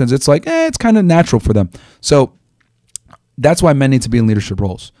their emotions, it's like, it's kind of natural for them. So that's why men need to be in leadership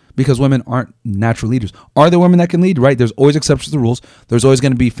roles, because women aren't natural leaders. Are there women that can lead? Right. There's always exceptions to the rules. There's always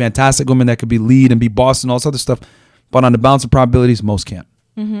going to be fantastic women that could be lead and be boss and all this other stuff. But on the balance of probabilities, most can't.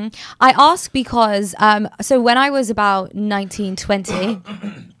 I ask because so when I was about 19, 20,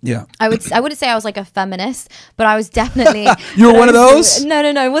 I wouldn't say I was like a feminist, but I was definitely You were one of those? No,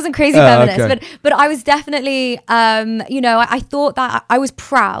 it wasn't crazy feminist, but I was definitely I thought that I was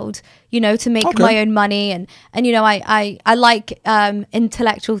proud, to make my own money, and I like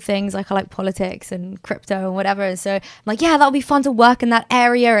intellectual things, like I like politics and crypto and whatever, and so I'm like, yeah, that'll be fun to work in that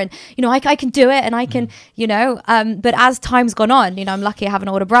area, and I can do it, and I can but as time's gone on, I'm lucky I have an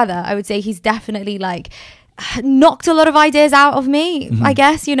older brother. I would say he's definitely like knocked a lot of ideas out of me, I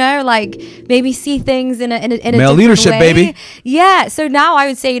guess, like maybe see things in a male leadership way. Baby. Yeah. So now I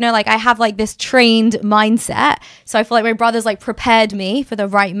would say, like I have like this trained mindset. So I feel like my brother's like prepared me for the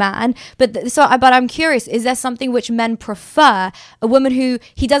right man. But I'm curious, is there something which men prefer? A woman who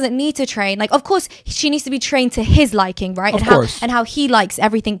he doesn't need to train? Like, of course, she needs to be trained to his liking, right? Of course. And how he likes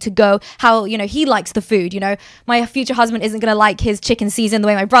everything to go, how, he likes the food, my future husband isn't going to like his chicken season the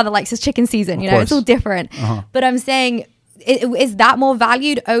way my brother likes his chicken season, it's all different. But I'm saying, is that more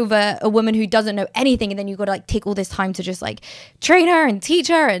valued over a woman who doesn't know anything, and then you've got to like take all this time to just like train her and teach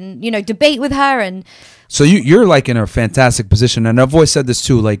her and debate with her? And so you're like in a fantastic position, and I've always said this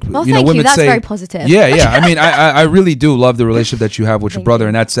too. Like, women that's say, very positive. Yeah. I mean, I really do love the relationship that you have with your brother,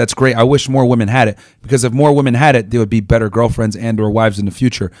 and that's great. I wish more women had it, because if more women had it, they would be better girlfriends and/or wives in the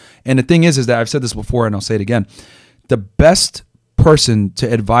future. And the thing is that I've said this before, and I'll say it again: the best person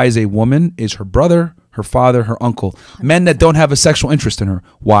to advise a woman is her brother, her father, her uncle. 100%. Men that don't have a sexual interest in her.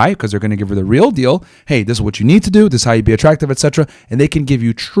 Why? Because they're going to give her the real deal. Hey, this is what you need to do. This is how you be attractive, etc. And they can give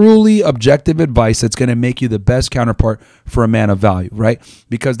you truly objective advice that's going to make you the best counterpart for a man of value, right?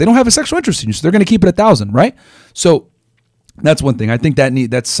 Because they don't have a sexual interest in you, so they're going to keep it 1,000, right? So that's one thing. I think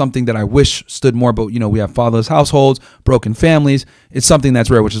that's something that I wish stood more about. We have fatherless households, broken families. It's something that's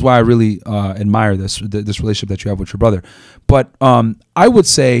rare, which is why I really admire this relationship that you have with your brother. But I would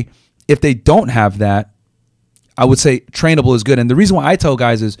say, if they don't have that, I would say trainable is good. And the reason why I tell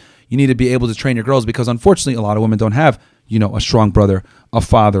guys is you need to be able to train your girls, because unfortunately a lot of women don't have, a strong brother, a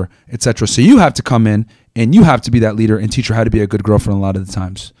father, etc. So you have to come in and you have to be that leader and teach her how to be a good girlfriend a lot of the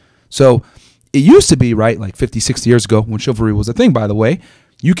times. So it used to be, right, like 50, 60 years ago, when chivalry was a thing, by the way,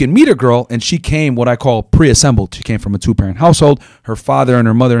 You can meet a girl and she came what I call pre-assembled. She came from a 2-parent household. Her father and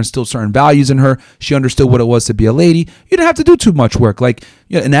her mother instilled certain values in her. She understood what it was to be a lady. You didn't have to do too much work. Like,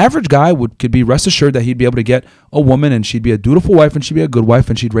 you know, an average guy could be rest assured that he'd be able to get a woman and she'd be a dutiful wife and she'd be a good wife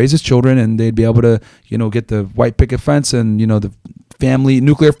and she'd raise his children and they'd be able to, you know, get the white picket fence and, you know, the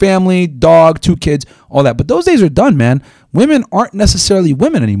nuclear family, dog, 2 kids, all that. But those days are done, man. Women aren't necessarily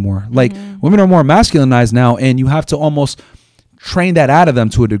women anymore. Like, women are more masculinized now, and you have to almost train that out of them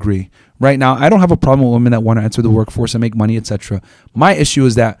to a degree. Right now, I don't have a problem with women that want to enter the workforce and make money, etc. My issue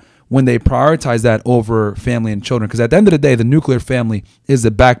is that when they prioritize that over family and children, because at the end of the day, the nuclear family is the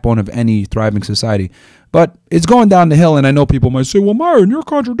backbone of any thriving society. But it's going down the hill, and I know people might say, well, Myron, you're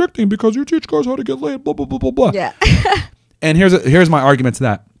contradicting because you teach girls how to get laid, blah, blah, blah, blah, blah. Yeah. And here's my argument to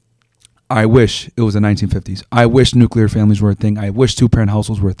that. I wish it was the 1950s. I wish nuclear families were a thing. I wish 2-parent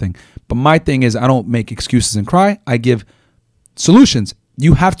households were a thing. But my thing is, I don't make excuses and cry. I give solutions.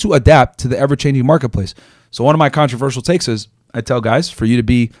 You have to adapt to the ever-changing marketplace. So one of my controversial takes is, I tell guys, for you to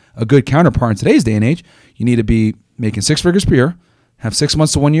be a good counterpart in today's day and age, you need to be making 6 figures per year, have 6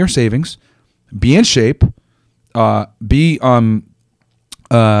 months to 1 year savings, be in shape, be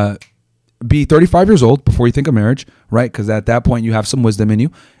 35 years old before you think of marriage, right? Because at that point you have some wisdom in you,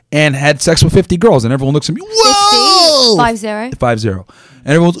 and had sex with 50 girls, and everyone looks at me, whoa, 50. 50, and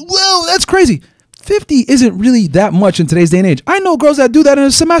everyone's, whoa, that's crazy. 50 isn't really that much in today's day and age. I know girls that do that in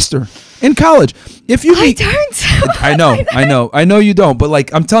a semester in college. If you meet, I know you don't, but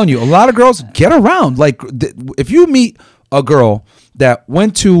like I'm telling you, a lot of girls get around. Like if you meet a girl that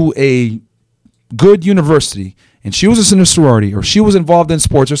went to a good university and she was in a sorority or she was involved in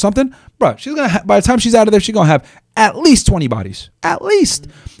sports or something, bro, she's gonna by the time she's out of there, she's gonna have at least 20 bodies, at least.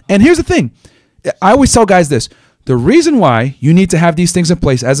 And here's the thing, I always tell guys this: the reason why you need to have these things in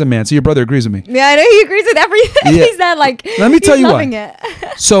place as a man. So your brother agrees with me. Yeah, I know he agrees with everything. Yeah. He's that like. Let me tell you why.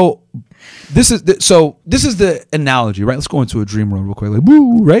 It. So this is the analogy, right? Let's go into a dream world real quick, like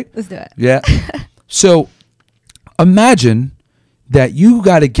woo, right? Let's do it. Yeah. So imagine that you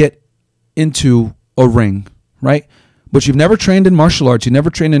got to get into a ring, right? But you've never trained in martial arts. You've never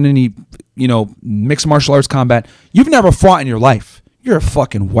trained in any, mixed martial arts combat. You've never fought in your life. You're a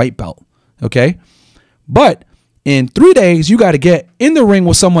fucking white belt, okay? But in 3 days, you got to get in the ring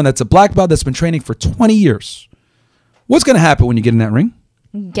with someone that's a black belt that's been training for 20 years. What's going to happen when you get in that ring?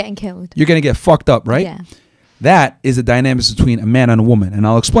 Getting killed. You're going to get fucked up, right? Yeah. That is the dynamics between a man and a woman, and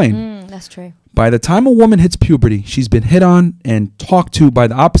I'll explain. That's true. By the time a woman hits puberty, she's been hit on and talked to by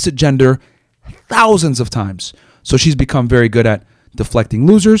the opposite gender thousands of times. So she's become very good at deflecting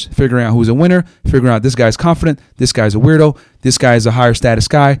losers, figuring out who's a winner, figuring out this guy's confident, this guy's a weirdo, this guy is a higher status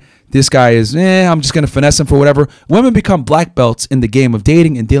guy, this guy is, I'm just going to finesse him for whatever. Women become black belts in the game of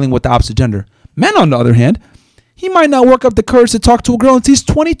dating and dealing with the opposite gender. Men, on the other hand, he might not work up the courage to talk to a girl until he's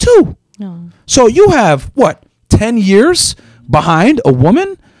 22. No. So you have, 10 years behind a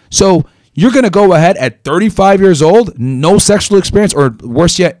woman? So you're going to go ahead at 35 years old, no sexual experience, or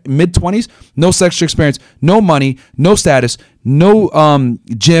worse yet, mid-20s, no sexual experience, no money, no status, no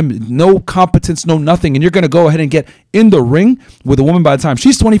gym, no competence, no nothing, and you're going to go ahead and get in the ring with a woman by the time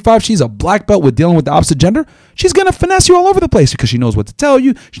she's 25, she's a black belt with dealing with the opposite gender. She's going to finesse you all over the place because she knows what to tell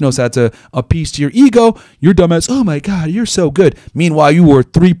you. She knows how to appease to your ego. Your dumbass, oh my God, you're so good. Meanwhile, you were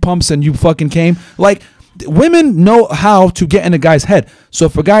 3 pumps and you fucking came. Like, women know how to get in a guy's head. So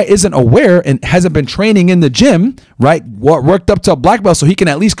if a guy isn't aware and hasn't been training in the gym, right, worked up to a black belt so he can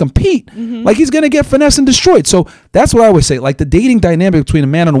at least compete, like he's going to get finessed and destroyed. So that's what I always say. Like the dating dynamic between a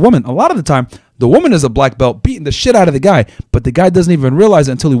man and a woman, a lot of the time, the woman is a black belt beating the shit out of the guy, but the guy doesn't even realize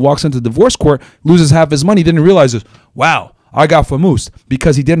it until he walks into the divorce court, loses half his money, didn't realize this. Wow, I got famoosed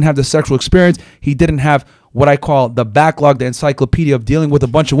because he didn't have the sexual experience. He didn't have what I call the backlog, the encyclopedia of dealing with a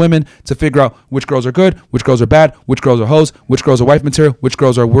bunch of women to figure out which girls are good, which girls are bad, which girls are hoes, which girls are wife material, which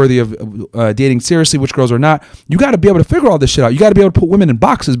girls are worthy of dating seriously, which girls are not. You got to be able to figure all this shit out. You got to be able to put women in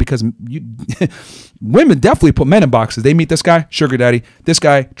boxes because women definitely put men in boxes. They meet this guy, sugar daddy, this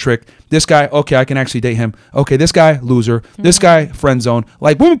guy, trick, this guy, okay, I can actually date him. Okay, this guy, loser, this guy, friend zone.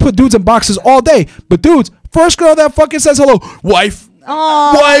 Like women put dudes in boxes all day, but dudes, first girl that fucking says hello, wife.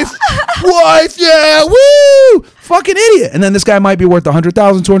 Aww. Wife, yeah, woo, fucking idiot. And then this guy might be worth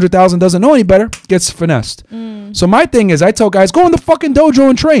 100,000, 200,000, doesn't know any better, gets finessed. So my thing is, I tell guys, go in the fucking dojo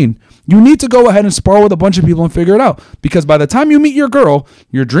and train. You need to go ahead and spar with a bunch of people and figure it out. Because by the time you meet your girl,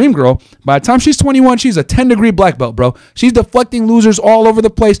 your dream girl, by the time she's 21, she's a 10-degree black belt, bro. She's deflecting losers all over the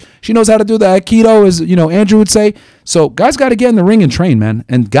place. She knows how to do the Aikido, as Andrew would say. So guys got to get in the ring and train, man.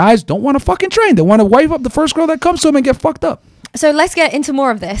 And guys don't want to fucking train. They want to wife up the first girl that comes to them and get fucked up. So let's get into more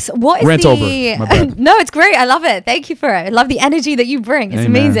of this. What is Rant over. My bad. No, it's great. I love it. Thank you for it. I love the energy that you bring. It's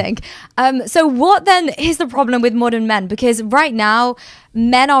amazing. So what then is the problem with modern men? Because right now,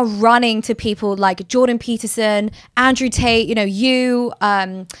 men are running to people like Jordan Peterson, Andrew Tate,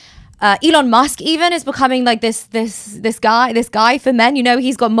 Elon Musk even is becoming like this guy for men.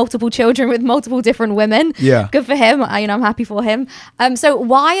 He's got multiple children with multiple different women. Yeah, good for him. I'm happy for him. So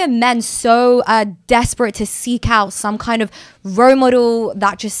why are men so desperate to seek out some kind of role model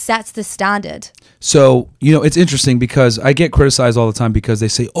that just sets the standard? So it's interesting because I get criticized all the time because they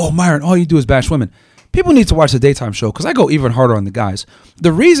say, "Oh, Myron, all you do is bash women." People need to watch the daytime show because I go even harder on the guys.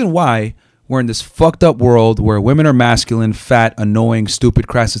 The reason why we're in this fucked up world where women are masculine, fat, annoying, stupid,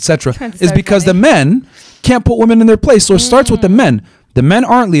 crass, etc. is because the men can't put women in their place. So it starts with the men. The men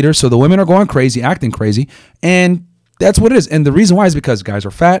aren't leaders, so the women are going crazy, acting crazy, and that's what it is. And the reason why is because guys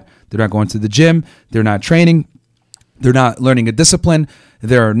are fat, they're not going to the gym, they're not training, they're not learning a discipline,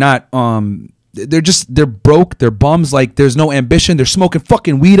 they're not they're broke, they're bums, like there's no ambition, they're smoking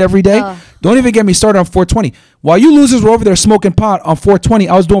fucking weed every day. Don't even get me started on 420. While you losers were over there smoking pot on 420,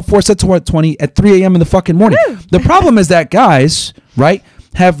 I was doing 4 sets of 420 at 3 a.m. in the fucking morning. The problem is that guys, right,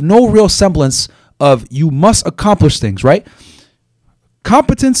 have no real semblance of you must accomplish things, right?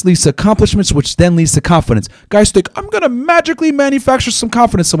 Competence leads to accomplishments, which then leads to confidence. Guys think, I'm going to magically manufacture some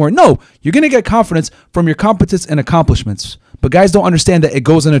confidence somewhere. No, you're going to get confidence from your competence and accomplishments. But guys don't understand that it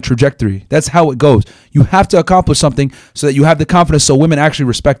goes in a trajectory. That's how it goes. You have to accomplish something so that you have the confidence so women actually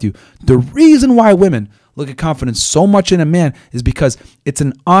respect you. The reason why women look at confidence so much in a man is because it's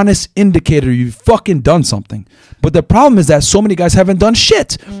an honest indicator you've fucking done something. But the problem is that so many guys haven't done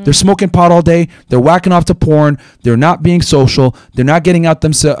shit. They're smoking pot all day. They're whacking off to porn. They're not being social. They're not getting out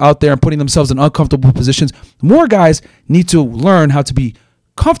there and putting themselves in uncomfortable positions. More guys need to learn how to be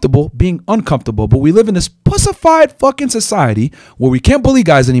comfortable being uncomfortable. But we live in this pussified fucking society where we can't bully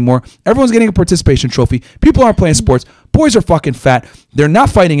guys anymore. Everyone's getting a participation trophy. People aren't playing sports. Boys are fucking fat. They're not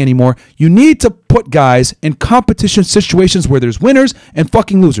fighting anymore. You need to put guys in competition situations where there's winners and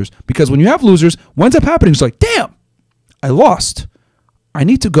fucking losers. Because when you have losers, what ends up happening is like, damn, I lost. I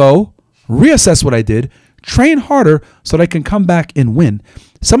need to go reassess what I did, train harder so that I can come back and win.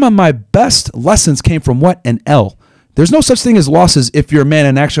 Some of my best lessons came from what? An L. There's no such thing as losses if you're a man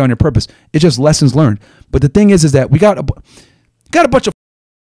and actually on your purpose. It's just lessons learned. But the thing is that we got a bunch of,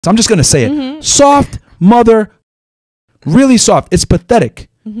 I'm just going to say it, soft mother, really soft. It's pathetic.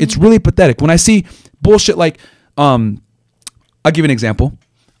 It's really pathetic. When I see bullshit like, I'll give you an example.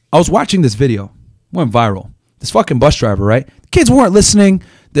 I was watching this video, went viral. This fucking bus driver, right? Kids weren't listening,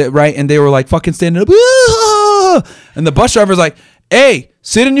 right? And they were like fucking standing up. And the bus driver's like, hey,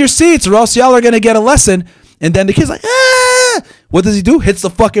 sit in your seats or else y'all are going to get a lesson. And then the kid's like, ah! What does he do? Hits the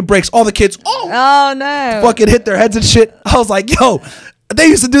fucking brakes. All the kids, oh no, fucking hit their heads and shit. I was like, yo, they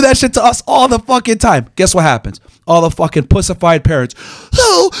used to do that shit to us all the fucking time. Guess what happens? All the fucking pussified parents.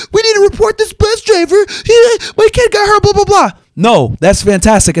 Oh, we need to report this bus driver. My kid got hurt, blah, blah, blah. No, that's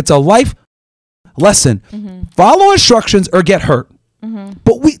fantastic. It's a life lesson. Follow instructions or get hurt.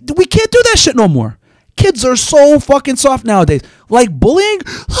 But we can't do that shit no more. Kids are so fucking soft nowadays. Like bullying?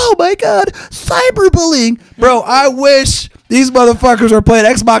 Oh my God. Cyberbullying. Bro, I wish these motherfuckers were playing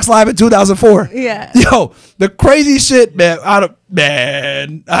Xbox Live in 2004. Yeah. Yo, the crazy shit, man. I'm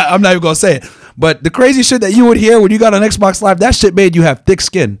not even going to say it. But the crazy shit that you would hear when you got on Xbox Live, that shit made you have thick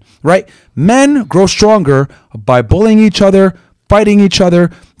skin, right? Men grow stronger by bullying each other, fighting each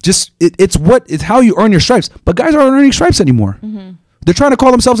other. Just, it's how you earn your stripes. But guys aren't earning stripes anymore. They're trying to call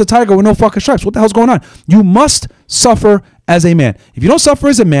themselves a tiger with no fucking stripes. What the hell's going on? You must suffer as a man. If you don't suffer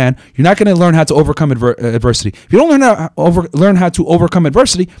as a man, you're not going to learn how to overcome adversity. If you don't learn how to overcome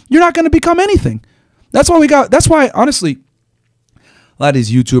adversity, you're not going to become anything. That's why, honestly, a lot of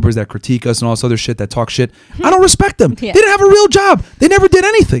these YouTubers that critique us and all this other shit that talk shit, I don't respect them. Yeah. They didn't have a real job. They never did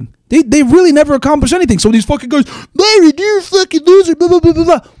anything. They really never accomplished anything. So these fucking guys, Myron, you're a fucking loser, blah, blah, blah, blah,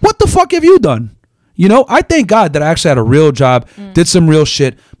 blah. What the fuck have you done? You know, I thank God that I actually had a real job, did some real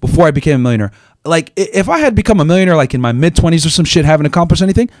shit before I became a millionaire. Like, if I had become a millionaire, like in my mid-20s or some shit, haven't accomplished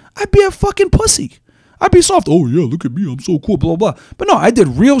anything, I'd be a fucking pussy. I'd be soft. Oh, yeah, look at me. I'm so cool, blah, blah, blah. But no, I did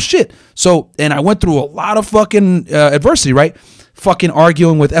real shit. So, and I went through a lot of fucking adversity, right? Fucking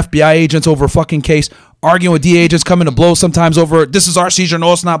arguing with FBI agents over a fucking case, arguing with DA agents, coming to blows sometimes over, this is our seizure,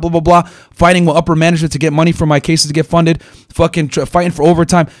 no, it's not, blah, blah, blah. Fighting with upper management to get money for my cases to get funded, fucking fighting for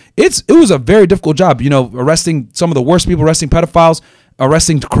overtime. It was a very difficult job, you know, arresting some of the worst people, arresting pedophiles,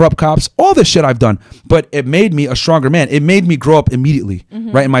 arresting corrupt cops, all this shit I've done. But it made me a stronger man. It made me grow up immediately,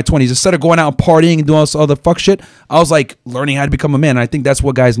 right, in my 20s. Instead of going out and partying and doing all this other fuck shit, I was like learning how to become a man. And I think that's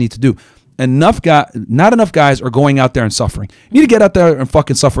what guys need to do. not enough guys are going out there and suffering. You need to get out there and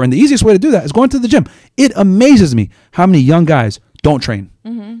fucking suffer. And the easiest way to do that is going to the gym. It amazes me how many young guys don't train.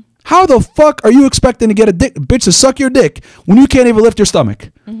 How the fuck are you expecting to get a bitch to suck your dick when you can't even lift your stomach?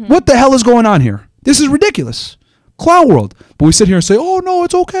 What the hell is going on here? This is ridiculous. Clown world. But we sit here and say, oh no,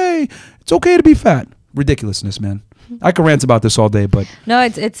 it's okay. It's okay to be fat. Ridiculousness, man. I could rant about this all day, but no,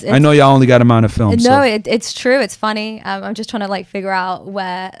 it's I know y'all only got a amount of film. No, so. it's true. It's funny. I'm just trying to like figure out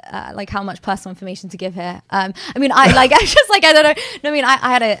where, like how much personal information to give here. I mean, I just like, I don't know. No,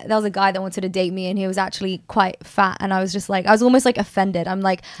 I mean, there was a guy that wanted to date me and he was actually quite fat. And I was just like, I was almost like offended. I'm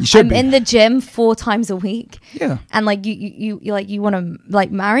like, I'm in the gym 4 times a week. Yeah. And like, you want to like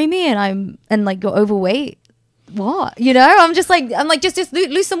marry me and like you're overweight. What, you know? I'm like just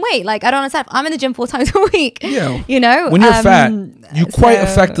lose some weight. Like, I don't understand. I'm in the gym 4 times a week. Yeah, you know, when you're fat, you quite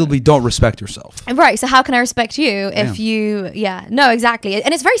effectively don't respect yourself. Right. So how can I respect you if you? Yeah. No, exactly.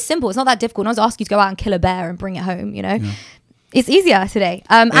 And it's very simple. It's not that difficult. No one's asking you to go out and kill a bear and bring it home. You know, it's easier today.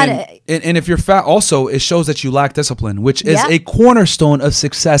 And if you're fat, also it shows that you lack discipline, which is a cornerstone of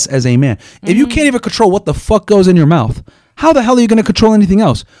success as a man. If you can't even control what the fuck goes in your mouth, how the hell are you going to control anything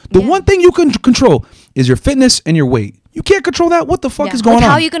else? The one thing you can control is your fitness and your weight. You can't control that. What the fuck is going on?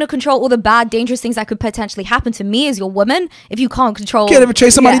 How are you going to control all the bad, dangerous things that could potentially happen to me as your woman if you can't control? You can't ever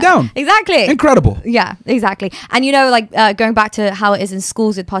chase somebody down. Exactly. Incredible. Yeah, exactly. And you know, like going back to how it is in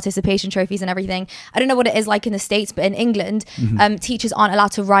schools with participation trophies and everything. I don't know what it is like in the States, but in England, teachers aren't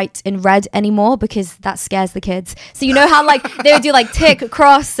allowed to write in red anymore because that scares the kids. So you know how like they would do like tick,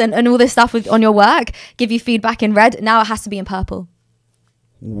 cross, and all this stuff on your work, give you feedback in red. Now it has to be in purple.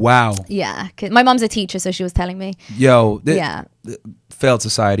 Wow. Yeah, 'cause my mom's a teacher, so she was telling me. Yo, failed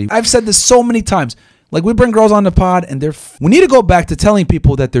society. I've said this so many times. Like, we bring girls on the pod and we need to go back to telling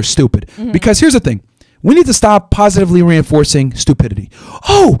people that they're stupid. Because here's the thing. We need to stop positively reinforcing stupidity.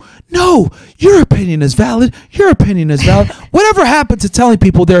 Oh, no, your opinion is valid. Your opinion is valid. Whatever happened to telling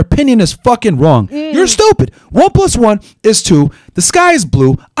people their opinion is fucking wrong? You're stupid. 1 + 1 is 2. The sky is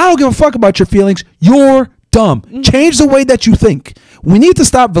blue. I don't give a fuck about your feelings. You're dumb. Change the way that you think. We need to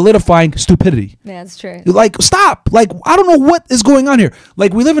stop validifying stupidity. Yeah, that's true. Like, stop. Like, I don't know what is going on here.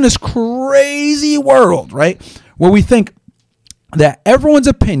 Like, we live in this crazy world, right, where we think that everyone's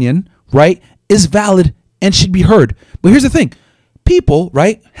opinion, right, is valid and should be heard. But here's the thing. People,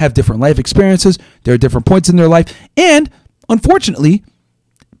 right, have different life experiences. There are different points in their life. And unfortunately,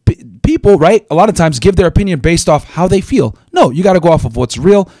 people, right, a lot of times give their opinion based off how they feel. No, you got to go off of what's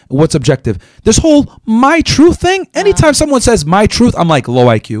real and what's objective. This whole my truth thing, anytime someone says my truth, I'm like, low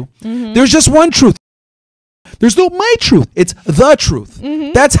IQ. There's just one truth. There's no my truth. It's the truth.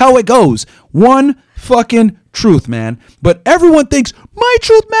 That's how it goes. One fucking truth, man. But everyone thinks my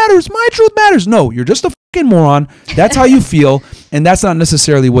truth matters. My truth matters. No, you're just a fucking moron. That's how you feel. And that's not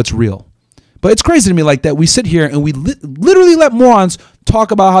necessarily what's real. But it's crazy to me like that. We sit here and we literally let morons talk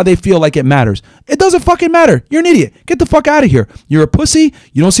about how they feel like it matters. It doesn't fucking matter. You're an idiot. Get the fuck out of here. You're a pussy.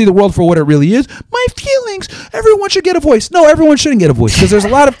 You don't see the world for what it really is. My feelings. Everyone should get a voice. No, everyone shouldn't get a voice because there's a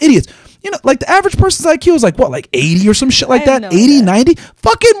lot of idiots. You know, like the average person's IQ is like what, like 80 or some shit like that? 80, 90?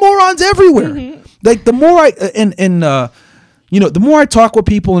 Fucking morons everywhere. Like the more you know, the more I talk with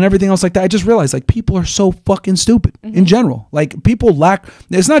people and everything else like that, I just realize like people are so fucking stupid in general. Like people lack,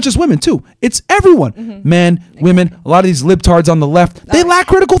 it's not just women too. It's everyone. Men, women, a lot of these libtards on the left, they lack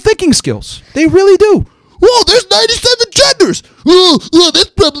critical thinking skills. They really do. Oh, there's 97 genders. Oh, that's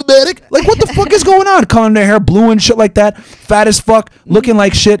problematic. Like what the fuck is going on? Coloring their hair blue and shit like that. Fat as fuck, looking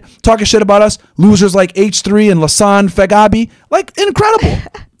like shit, talking shit about us. Losers like H3 and Lasan Fegabi. Like incredible.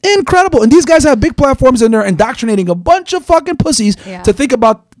 Incredible. And these guys have big platforms and they're indoctrinating a bunch of fucking pussies to think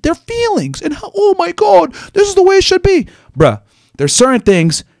about their feelings and how, oh my God, this is the way it should be. Bruh, there's certain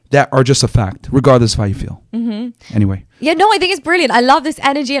things that are just a fact, regardless of how you feel. Anyway. Yeah, no, I think it's brilliant. I love this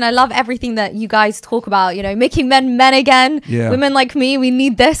energy and I love everything that you guys talk about, you know, making men men again. Women like me, we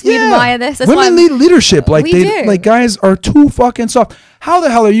need this. We admire this. That's women need leadership. Like like guys are too fucking soft. How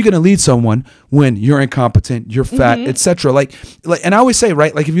the hell are you going to lead someone when you're incompetent, you're fat, etc.? Like, and I always say,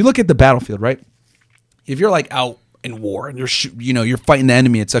 right, like if you look at the battlefield, right, if you're like out in war and you're fighting the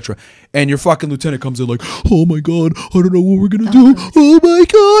enemy, etc., and your fucking lieutenant comes in like, oh my God, I don't know what we're gonna do. Oh my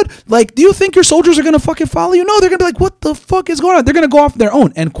God, like, do you think your soldiers are gonna fucking follow you? No, they're gonna be like, what the fuck is going on? They're gonna go off their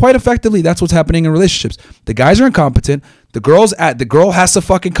own. And quite effectively, that's what's happening in relationships. The guys are incompetent. The girl has to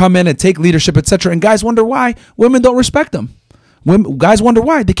fucking come in and take leadership, etc. And guys wonder why women don't respect them. Guys wonder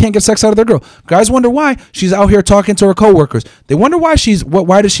why they can't get sex out of their girl. Guys wonder why she's out here talking to her coworkers. They wonder why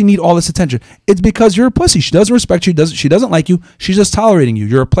why does she need all this attention? It's because you're a pussy. She doesn't respect you. She doesn't like you. She's just tolerating you.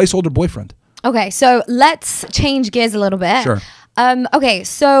 You're a placeholder boyfriend. Okay, so let's change gears a little bit. Sure. Okay,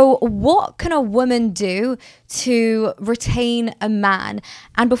 so what can a woman do to retain a man?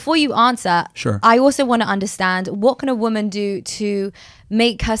 And before you answer, Sure. I also want to understand, what can a woman do to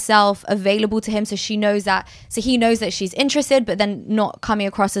make herself available to him so he knows that she's interested, but then not coming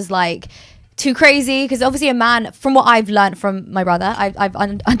across as like too crazy? Because obviously a man, from what I've learned from my brother, I've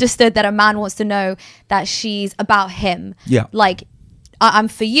understood that a man wants to know that she's about him. Yeah. Like, I'm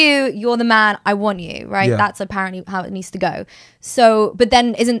for you, you're the man, I want you, right? Yeah. That's apparently how it needs to go. So, but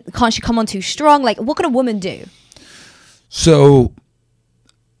then can't she come on too strong? Like, what can a woman do? So,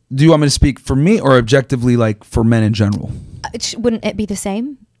 do you want me to speak for me or objectively, like for men in general? Wouldn't it be the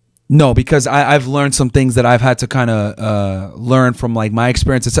same? No, because I've learned some things that I've had to kind of learn from like my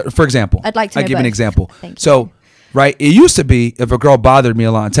experience. For example, I'd like to know I'll give both. an example. Thank you. So, right, it used to be if a girl bothered me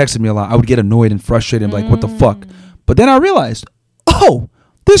a lot and texted me a lot, I would get annoyed and frustrated and be like, what the fuck? But then I realized, oh,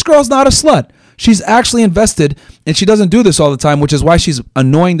 this girl's not a slut. She's actually invested, and she doesn't do this all the time, which is why she's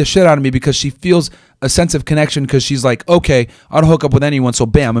annoying the shit out of me, because she feels a sense of connection, because she's like, okay, I don't hook up with anyone, so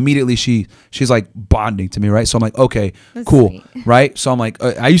bam, immediately she's like bonding to me, right? So I'm like, okay, That's cool, sweet. right? So I'm like,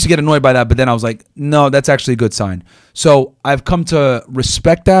 I used to get annoyed by that, but then I was like, no, that's actually a good sign. So I've come to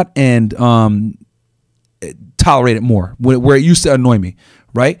respect that and tolerate it more, where it used to annoy me,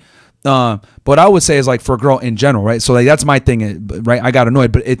 right? But what I would say is like for a girl in general, right? So like that's my thing, right? I got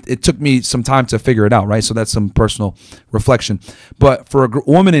annoyed, but it took me some time to figure it out, right? So that's some personal reflection. But for a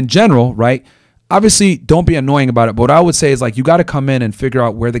woman in general, right? Obviously, don't be annoying about it. But what I would say is like you got to come in and figure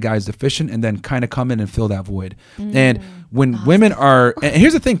out where the guy is deficient, and then kind of come in and fill that void. And when women are, and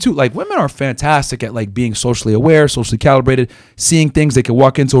here's the thing too, like women are fantastic at like being socially aware, socially calibrated, seeing things. They can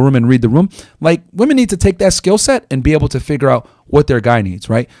walk into a room and read the room. Like women need to take that skill set and be able to figure out what their guy needs,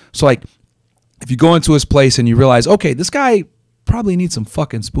 right? So like if you go into his place and you realize, okay, this guy probably needs some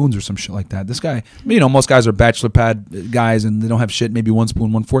fucking spoons or some shit like that. This guy, you know, most guys are bachelor pad guys and they don't have shit, maybe one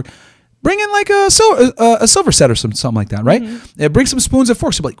spoon, one fork. Bring in like a silver set or something like that, right? Bring some spoons and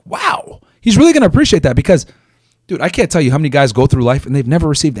forks. You'll be like, wow, he's really going to appreciate that, because, dude, I can't tell you how many guys go through life and they've never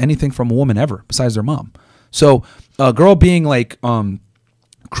received anything from a woman ever besides their mom. So a girl being like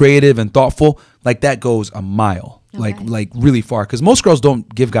creative and thoughtful, like that goes a mile, like really far, because most girls don't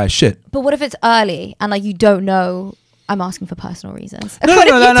give guys shit. But what if it's early and like you don't know? I'm asking for personal reasons. No,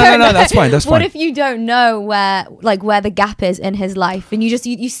 that's fine. That's fine. What if you don't know where the gap is in his life, and you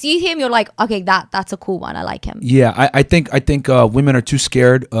see him, you're like, okay, that's a cool one. I like him. Yeah, I think women are too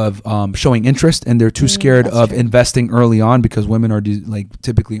scared of showing interest, and they're too scared of investing early on, because women are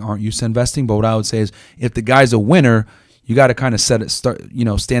typically aren't used to investing. But what I would say is, if the guy's a winner, you got to kind of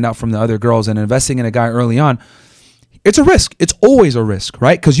stand out from the other girls, and investing in a guy early on. It's a risk. It's always a risk,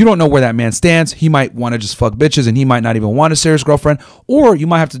 right? Because you don't know where that man stands. He might want to just fuck bitches, and he might not even want a serious girlfriend. Or you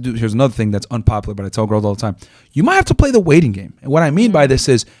might have to do, here's another thing that's unpopular, but I tell girls all the time. You might have to play the waiting game. And what I mean by this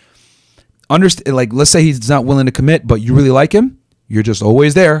is, understand, like, let's say he's not willing to commit, but you really like him. You're just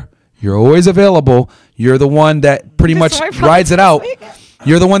always there. You're always available. You're the one that pretty much rides it out.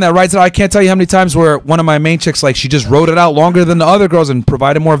 You're the one that rides it out. I can't tell you how many times where one of my main chicks, like, she just rode it out longer than the other girls and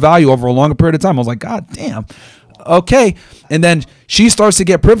provided more value over a longer period of time. I was like, God damn. Okay. And then she starts to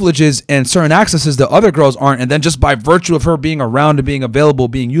get privileges and certain accesses that other girls aren't. And then just by virtue of her being around and being available,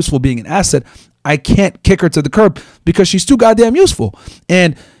 being useful, being an asset, I can't kick her to the curb because she's too goddamn useful.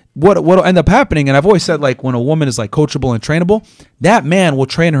 And what'll end up happening, and I've always said, like, when a woman is like coachable and trainable, that man will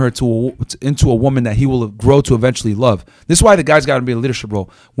train her into a woman that he will grow to eventually love. This is why the guy's got to be a leadership role.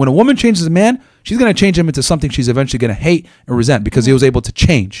 When a woman changes a man, she's going to change him into something she's eventually going to hate and resent, because he was able to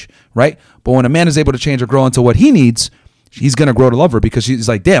change, right? But when a man is able to change a girl into what he needs, he's going to grow to love her, because she's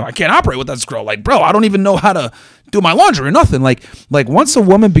like, damn, I can't operate with this girl. Like, bro, I don't even know how to do my laundry or nothing. Like once a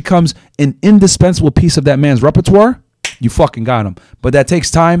woman becomes an indispensable piece of that man's repertoire, you fucking got him. But that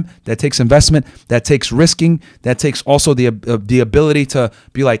takes time, that takes investment, that takes risking, that takes also the ability to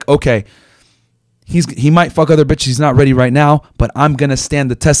be like, okay, he might fuck other bitches, he's not ready right now, but I'm going to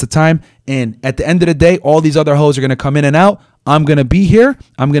stand the test of time. And at the end of the day, all these other hoes are going to come in and out. I'm going to be here.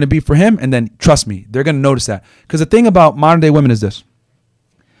 I'm going to be for him. And then trust me, they're going to notice that. Because the thing about modern day women is this.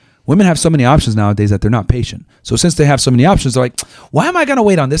 Women have so many options nowadays that they're not patient. So since they have so many options, they're like, why am I going to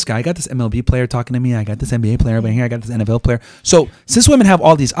wait on this guy? I got this MLB player talking to me. I got this NBA player over here. I got this NFL player. So since women have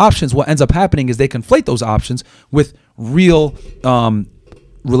all these options, what ends up happening is they conflate those options with real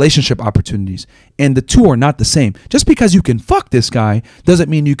relationship opportunities. And the two are not the same. Just because you can fuck this guy doesn't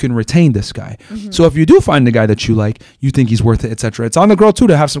mean you can retain this guy. Mm-hmm. So if you do find the guy that you like, you think he's worth it, etc., it's on the girl too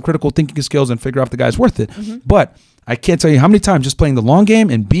to have some critical thinking skills and figure out if the guy's worth it. Mm-hmm. But I can't tell you how many times just playing the long game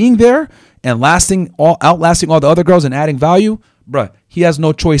and being there and outlasting all the other girls and adding value, bruh, he has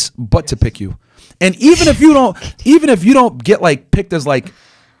no choice but to pick you. And even if you don't get like picked as like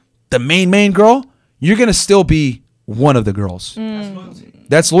the main girl, you're gonna still be one of the girls.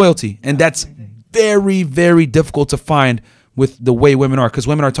 That's loyalty, and that's very, very difficult to find with the way women are, because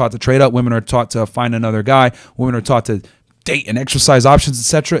women are taught to trade up, women are taught to find another guy, women are taught to date and exercise options,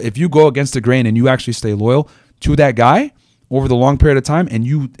 etc. If you go against the grain and you actually stay loyal to that guy over the long period of time, and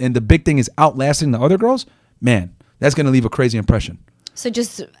the big thing is outlasting the other girls, man, that's gonna leave a crazy impression. So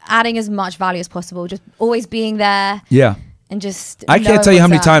just adding as much value as possible, just always being there. Yeah. And just I can't tell you how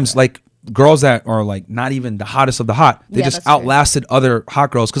many times like girls that are like not even the hottest of the hot, they just outlasted other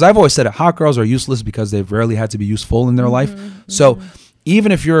hot girls. Because I've always said it, hot girls are useless because they've rarely had to be useful in their life. So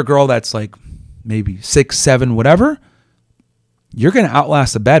even if you're a girl that's like maybe 6, 7, whatever, you're gonna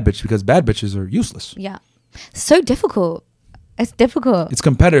outlast a bad bitch because bad bitches are useless. Yeah, so difficult. It's difficult. It's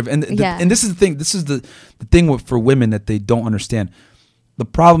competitive, and and this is the thing. This is the thing for women that they don't understand. The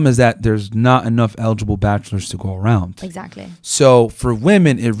problem is that there's not enough eligible bachelors to go around. Exactly. So for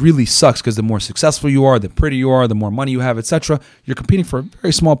women, it really sucks because the more successful you are, the prettier you are, the more money you have, etc., you're competing for a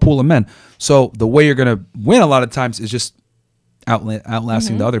very small pool of men. So the way you're going to win a lot of times is just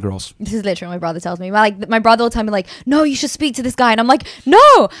outlasting the other girls. This is literally what my brother tells me. My brother will tell me like, no, you should speak to this guy. And I'm like,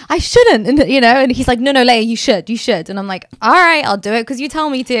 no, I shouldn't. And, and he's like, no, Layah, you should. And I'm like, all right, I'll do it because you tell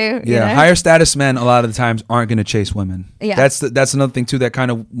me to. Yeah, higher status men a lot of the times aren't going to chase women. Yeah. That's another thing too that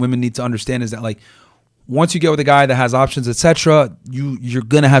kind of women need to understand is that like once you get with a guy that has options, etc., you're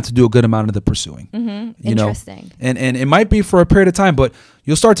going to have to do a good amount of the pursuing. Interesting. And it might be for a period of time, but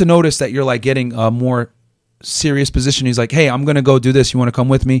you'll start to notice that you're like getting a more serious position. He's like, hey, I'm gonna go do this, you want to come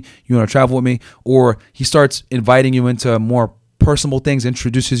with me, you want to travel with me? Or he starts inviting you into more personal things,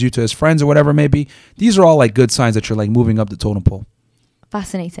 introduces you to his friends or whatever it may be. These are all like good signs that you're like moving up the totem pole.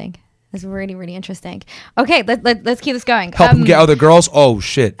 Fascinating. That's really, really interesting. Okay, let's keep this going. Help him get other girls. Oh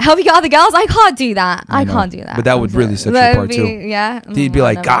shit, help you get other girls? I can't do that. I can't do that. But that would really set you apart too. Yeah, he'd be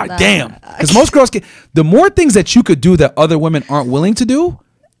like, god damn, because most girls get the more things that you could do that other women aren't willing to do.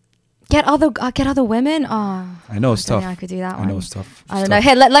 Get other women. Oh, I know it's tough. I could do that. I know it's tough. I don't know.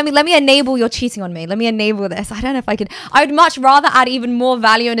 Hey, let me enable your cheating on me. Let me enable this. I don't know if I could. I would much rather add even more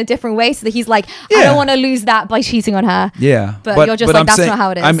value in a different way, so that he's like, I don't want to lose that by cheating on her. Yeah, but you're just like, that's not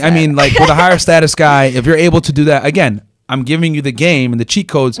how it is. I mean, like with a higher status guy, if you're able to do that, again, I'm giving you the game and the cheat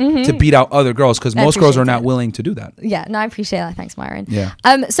codes to beat out other girls because most girls are not willing to do that. Yeah, no, I appreciate that. Thanks, Myron. Yeah.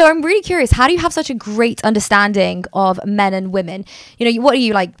 So I'm really curious, how do you have such a great understanding of men and women? What are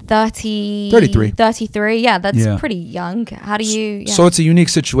you like 33? 33. Yeah, that's pretty young. How do you? Yeah. So it's a unique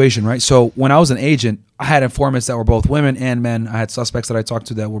situation, right? So when I was an agent, I had informants that were both women and men. I had suspects that I talked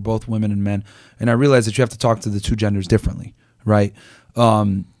to that were both women and men. And I realized that you have to talk to the two genders differently, right?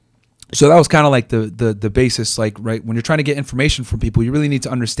 So that was kind of like the basis, like, right, when you're trying to get information from people, you really need to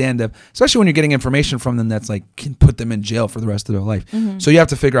understand them, especially when you're getting information from them that's like can put them in jail for the rest of their life. So you have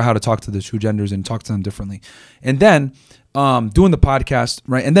to figure out how to talk to the two genders and talk to them differently. And then doing the podcast,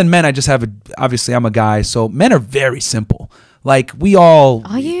 right, and then men, I just have obviously I'm a guy, so men are very simple. Like we all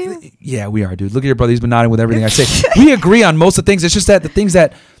are you? Yeah, we are, dude. Look at your brother; he's been nodding with everything I say. We agree on most of the things. It's just that the things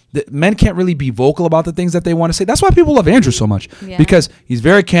that men can't really be vocal about the things that they want to say. That's why people love Andrew so much, because he's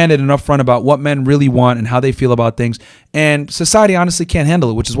very candid and upfront about what men really want and how they feel about things. And society honestly can't handle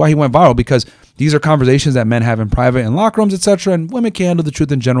it, which is why he went viral, because these are conversations that men have in private in locker rooms, etc. And women can't handle the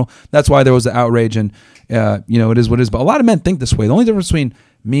truth in general. That's why there was the outrage, and it is what it is. But a lot of men think this way. The only difference between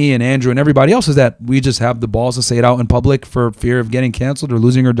me and Andrew and everybody else is that we just have the balls to say it out in public for fear of getting canceled or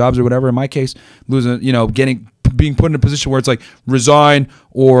losing our jobs or whatever. In my case, losing, being put in a position where it's like resign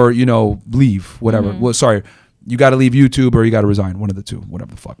or leave, whatever. Well, sorry, you got to leave YouTube or you got to resign, one of the two,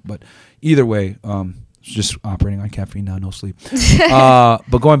 whatever the fuck. But either way, just operating on caffeine now, no sleep.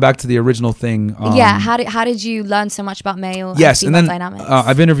 But going back to the original thing, how did you learn so much about male and female dynamics?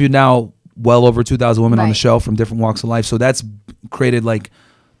 I've interviewed now well over 2,000 women on the show from different walks of life, so that's created like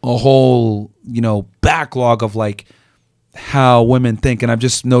a whole backlog of like how women think, and I've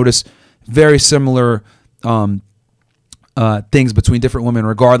just noticed very similar things between different women,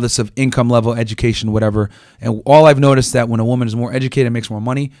 regardless of income level, education, whatever. And all I've noticed that when a woman is more educated, makes more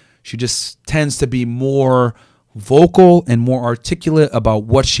money, she just tends to be more vocal and more articulate about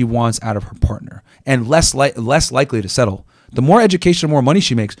what she wants out of her partner, and less likely to settle. The more education, more money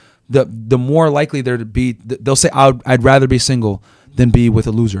she makes, the more likely there to be. They'll say, "I'd rather be single than be with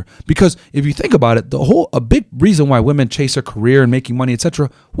a loser." Because if you think about it, a big reason why women chase a career and making money, etc.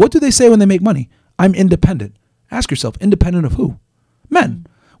 What do they say when they make money? I'm independent. Ask yourself, independent of who? Men.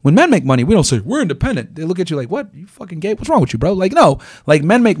 When men make money, we don't say we're independent. They look at you like, what? You fucking gay? What's wrong with you, bro? Like, no. Like,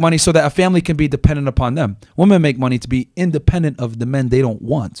 men make money so that a family can be dependent upon them. Women make money to be independent of the men they don't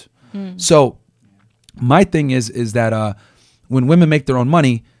want. So My thing is that when women make their own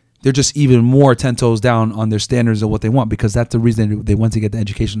money, they're just even more 10 toes down on their standards of what they want, because that's the reason they went to get the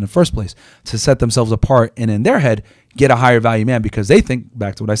education in the first place, to set themselves apart and in their head get a higher value man, because they think,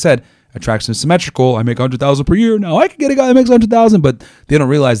 back to what I said, attraction is symmetrical. I make 100,000 per year. Now I can get a guy that makes 100,000, but they don't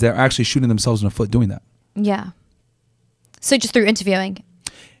realize they're actually shooting themselves in the foot doing that. Yeah. So just through interviewing,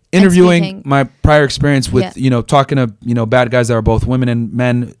 my prior experience with, talking to, bad guys that are both women and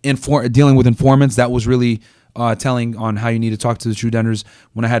men, dealing with informants, that was really telling on how you need to talk to the true genders.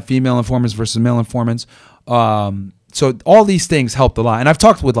 When I had female informants versus male informants. So all these things helped a lot. And I've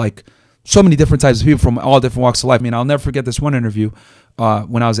talked with like so many different types of people from all different walks of life. I mean, I'll never forget this one interview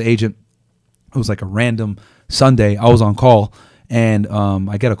when I was an agent. It was like a random Sunday. I was on call, and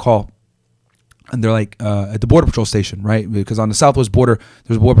I get a call. And they're like at the Border Patrol station, right? Because on the southwest border,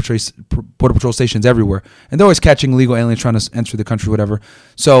 there's Border Patrol stations everywhere. And they're always catching illegal aliens trying to enter the country, whatever.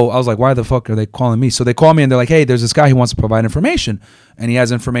 So I was like, why the fuck are they calling me? So they call me and they're like, hey, there's this guy who wants to provide information. And he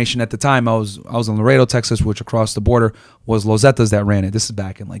has information. At the time, I was in Laredo, Texas, which across the border was Los Zetas that ran it. This is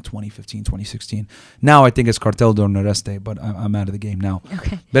back in like 2015, 2016. Now I think it's Cartel del Noreste, but I'm out of the game now.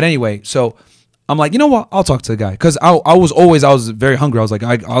 Okay. But anyway, so I'm like, you know what? I'll talk to the guy. Because I was very hungry. I was like,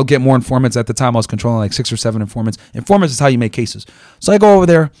 I'll get more informants. At the time, I was controlling like 6 or 7 informants. Informants is how you make cases. So I go over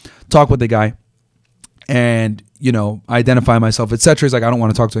there, talk with the guy, and, identify myself, etc. He's like, I don't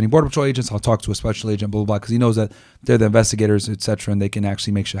want to talk to any Border Patrol agents. I'll talk to a special agent, blah, blah, blah. Because he knows that they're the investigators, etc. And they can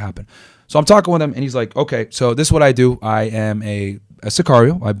actually make shit happen. So I'm talking with him, and he's like, okay, so this is what I do. I am a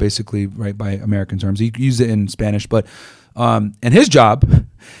sicario. I basically, right, by American terms. He used it in Spanish, but... and his job,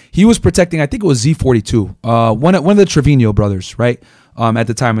 he was protecting, I think it was Z42, one of the Trevino brothers, right? At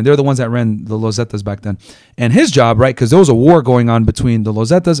the time, and they're the ones that ran the Los Zetas back then. And his job, right, because there was a war going on between the Los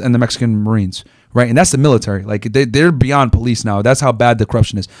Zetas and the Mexican Marines, right? And that's the military. Like they're beyond police now. That's how bad the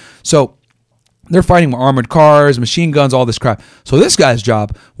corruption is. So they're fighting with armored cars, machine guns, all this crap. So this guy's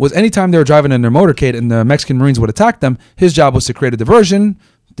job was, anytime they were driving in their motorcade and the Mexican Marines would attack them, his job was to create a diversion,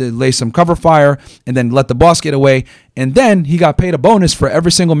 to lay some cover fire, and then let the boss get away. And then he got paid a bonus for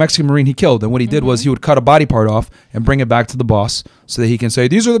every single Mexican Marine he killed. And what he did was he would cut a body part off and bring it back to the boss so that he can say,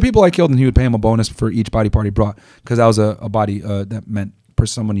 these are the people I killed. And he would pay him a bonus for each body part he brought, because that was a body that meant for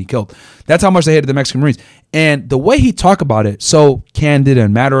someone he killed. That's how much they hated the Mexican Marines. And the way he talked about it, so candid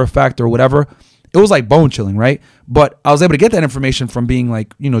and matter of fact or whatever, it was like bone chilling, right? But I was able to get that information from being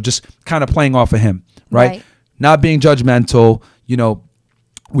like, just kind of playing off of him, right? Not being judgmental,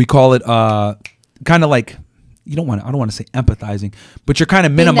 we call it kind of like, I don't want to say empathizing, but you're kind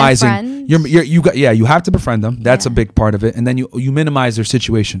of minimizing. You have to befriend them. That's a big part of it, and then you minimize their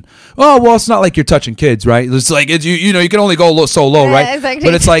situation. Oh well, it's not like you're touching kids, right? It's like you can only go so low, right? Exactly.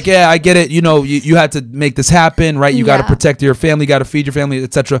 But it's like, I get it. You had to make this happen, right? You got to protect your family, got to feed your family,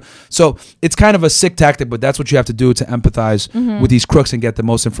 etc. So it's kind of a sick tactic, but that's what you have to do to empathize with these crooks and get the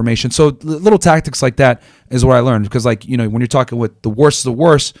most information. So little tactics like that is what I learned, because like when you're talking with the worst of the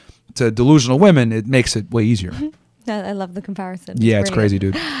worst to delusional women, it makes it way easier. I love the comparison. Yeah, it's crazy,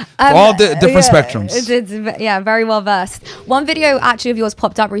 dude. All different spectrums. It's very well versed. One video actually of yours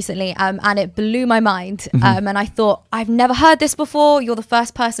popped up recently, and it blew my mind. And I thought, I've never heard this before. You're the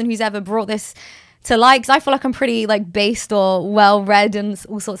first person who's ever brought this to light, because I feel like I'm pretty like based or well read and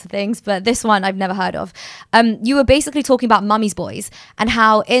all sorts of things, but this one I've never heard of. You were basically talking about mummy's boys and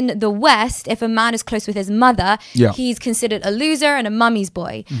how in the West, if a man is close with his mother, he's considered a loser and a mummy's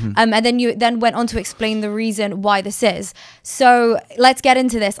boy. And then you went on to explain the reason why this is. So let's get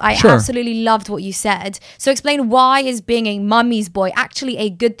into this. I absolutely loved what you said. So explain, why is being a mummy's boy actually a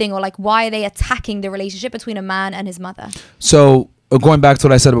good thing, or like why are they attacking the relationship between a man and his mother? So going back to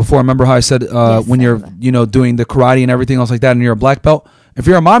what I said before, remember how I said when you're doing the karate and everything else like that, and you're a black belt, if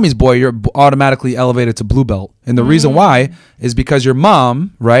you're a mommy's boy, you're automatically elevated to blue belt. And the reason why is because your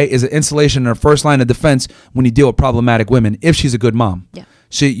mom, right, is an insulation and a first line of defense when you deal with problematic women, if she's a good mom.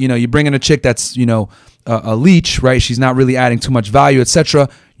 She, you bring in a chick that's a leech, right? She's not really adding too much value, etc.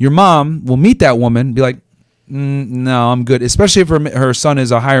 Your mom will meet that woman, be like, no, I'm good. Especially if her son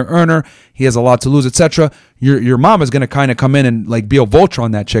is a higher earner, he has a lot to lose, etc. Your mom is going to kind of come in and like be a vulture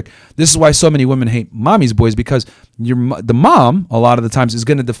on that chick. This is why so many women hate mommy's boys, because the mom a lot of the times is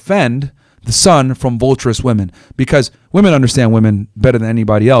going to defend the son from vulturous women, because women understand women better than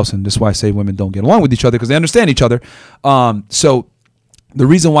anybody else, and this is why I say women don't get along with each other, because they understand each other. So the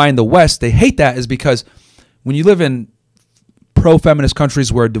reason why in the West they hate that is because when you live in pro-feminist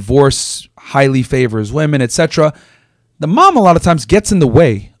countries where divorce highly favors women, etc., the mom a lot of times gets in the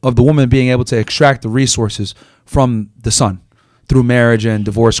way of the woman being able to extract the resources from the son through marriage and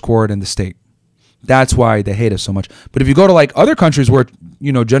divorce court and the state. That's why they hate us so much. But if you go to like other countries where,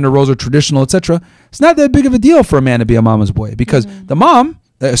 you know, gender roles are traditional, etc., it's not that big of a deal for a man to be a mama's boy, because the mom,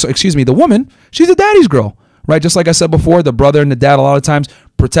 the woman, she's a daddy's girl, right? Just like I said before, the brother and the dad a lot of times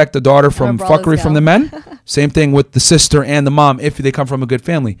protect the daughter from fuckery from the men. Same thing with the sister and the mom. If they come from a good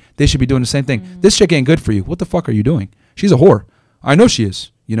family, they should be doing the same thing. This chick ain't good for you. What the fuck are you doing? She's a whore. I know she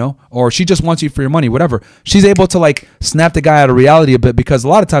is, you know, or she just wants you for your money, whatever. She's able to like snap the guy out of reality a bit, because a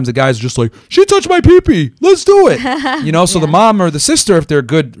lot of times the guy's just like, she touched my pee-pee, let's do it. You know, so the mom or the sister, if they're a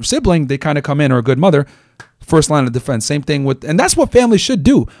good sibling, they kind of come in, or a good mother, first line of defense. Same thing with, and that's what families should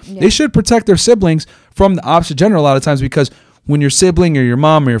do. They should protect their siblings from the opposite gender a lot of times, because when your sibling or your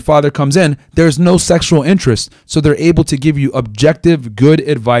mom or your father comes in, there's no sexual interest. So they're able to give you objective, good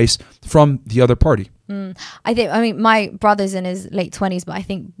advice from the other party. I mean, my brother's in his late 20s, but I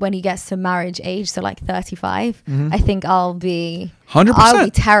think when he gets to marriage age, so like 35, I think I'll be 100%. I'll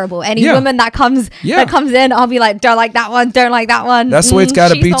be terrible. Any woman that comes in, I'll be like, don't like that one, don't like that one. That's the way it's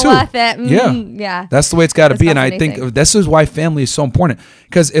got to be too. Worth it. Yeah. That's the way it's got to be. And I think this is why family is so important,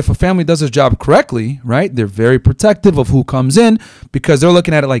 because if a family does its job correctly, right, they're very protective of who comes in, because they're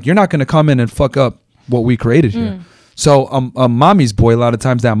looking at it like, you're not going to come in and fuck up what we created here. So a mommy's boy, a lot of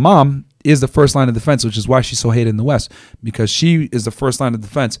times that mom is the first line of defense, which is why she's so hated in the West, because she is the first line of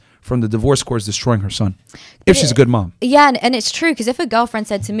defense from the divorce courts destroying her son, if she's a good mom. Yeah, and it's true, because if a girlfriend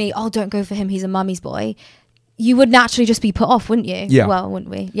said to me, oh, don't go for him, he's a mummy's boy, you would naturally just be put off, wouldn't you? Yeah. Well,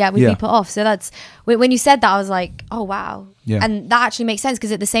 wouldn't we? Yeah, we'd be put off. So that's, when you said that, I was like, oh, wow. Yeah. And that actually makes sense,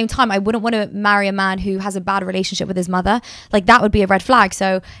 because at the same time, I wouldn't want to marry a man who has a bad relationship with his mother. Like, that would be a red flag.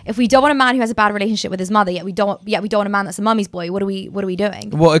 So if we don't want a man who has a bad relationship with his mother, yet we don't want a man that's a mummy's boy, what are we doing?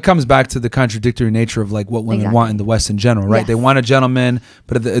 Well, it comes back to the contradictory nature of like what women want in the West in general, right? Yes. They want a gentleman,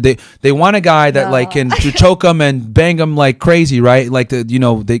 but they want a guy that like can choke them and bang them like crazy, right? Like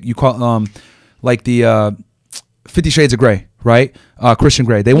you call like the 50 Shades of Grey, right? Christian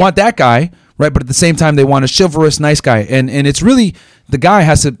Grey. They want that guy, right? But at the same time, they want a chivalrous, nice guy. And it's really, the guy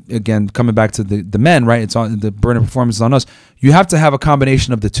has to, again, coming back to the men, right? It's on the burden of performance is on us. You have to have a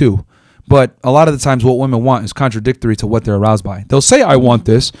combination of the two. But a lot of the times what women want is contradictory to what they're aroused by. They'll say, I want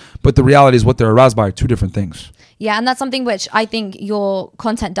this, but the reality is what they're aroused by are two different things. Yeah, and that's something which I think your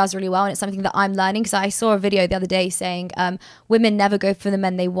content does really well, and it's something that I'm learning, because I saw a video the other day saying women never go for the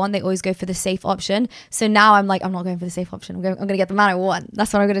men they want, they always go for the safe option. So now I'm like, I'm not going for the safe option. I'm going to get the man I want.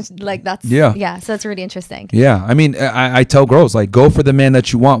 That's what I'm going to, like, that's, yeah. So that's really interesting. Yeah, I mean, I tell girls, like, go for the man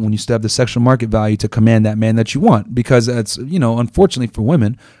that you want when you still have the sexual market value to command that man that you want, because it's, unfortunately for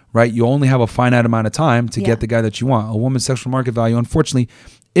women, right, you only have a finite amount of time to get the guy that you want. A woman's sexual market value, unfortunately,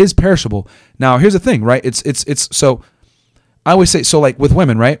 is perishable. Now, here's the thing, right? It's so I always say, so like with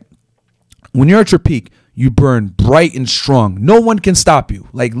women, right? When you're at your peak, you burn bright and strong. No one can stop you.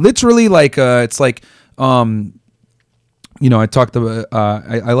 Like literally, like it's like I talked about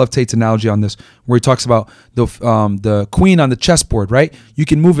I love Tate's analogy on this, where he talks about the queen on the chessboard, right? You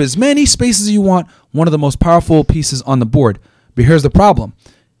can move as many spaces as you want, one of the most powerful pieces on the board. But here's the problem.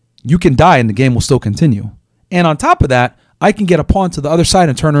 You can die and the game will still continue. And on top of that, I can get a pawn to the other side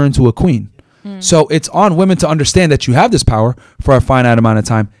and turn her into a queen. So it's on women to understand that you have this power for a finite amount of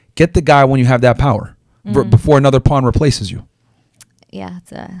time. Get the guy when you have that power before another pawn replaces you. Yeah,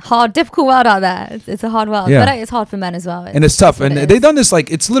 it's a hard, difficult world out there. It's a hard world, but it's hard for men as well. And it's tough. And they've done this,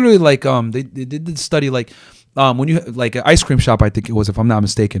 like, it's literally like, they did this study, like, when you, like an ice cream shop, I think it was, if I'm not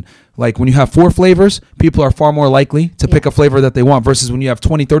mistaken, like when you have 4 flavors, people are far more likely to pick a flavor that they want, versus when you have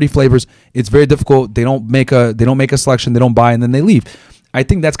 20, 30 flavors, it's very difficult. They don't make a selection, they don't buy, and then they leave. I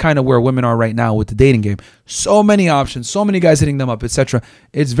think that's kind of where women are right now with the dating game. So many options, so many guys hitting them up, etc.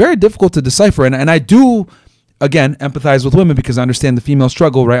 It's very difficult to decipher. And I do, again, empathize with women because I understand the female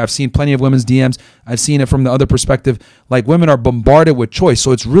struggle, right? I've seen plenty of women's DMs. I've seen it from the other perspective. Like, women are bombarded with choice.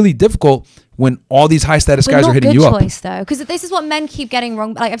 So it's really difficult when all these high status guys are hitting you up. Not good choice, though, because this is what men keep getting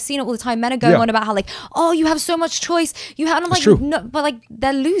wrong. Like, I've seen it all the time. Men are going on about how, like, oh, you have so much choice. You have, and I'm like, true. no, but like,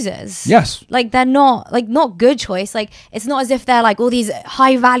 they're losers. Yes. Like, they're not good choice. Like, it's not as if they're like all these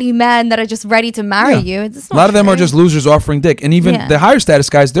high value men that are just ready to marry you. It's not a lot of them are just losers offering dick. And even the higher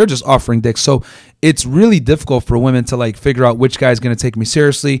status guys, they're just offering dick. So it's really difficult for women to like figure out which guy's going to take me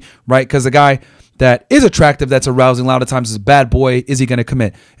seriously, right? Because the guy that is attractive, that's arousing, a lot of times is a bad boy. Is he going to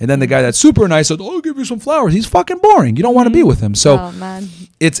commit? And then the guy that's super nice says, "Oh, I'll give you some flowers." He's fucking boring. You don't want to be with him. So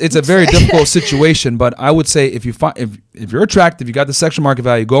it's a very difficult situation. But I would say if you're attractive, you got the sexual market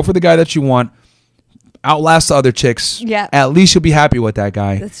value, go for the guy that you want. Outlast the other chicks. Yeah. At least you'll be happy with that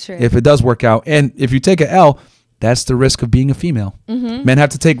guy. That's true. If it does work out, and if you take an L, That's the risk of being a female. Men have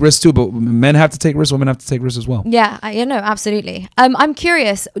to take risks too, but men have to take risks. Women have to take risks as well. Yeah, absolutely. I'm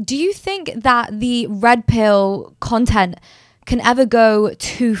curious. Do you think that the red pill content can ever go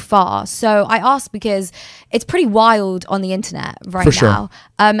too far? So I ask because it's pretty wild on the internet right For sure. now.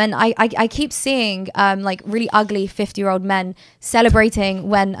 And I keep seeing like really ugly 50-year-old men celebrating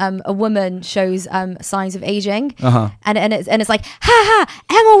when a woman shows signs of aging. And it's like, ha ha,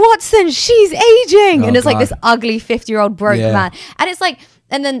 Emma Watson, she's aging. And it's like this ugly 50-year-old broke man. And it's like,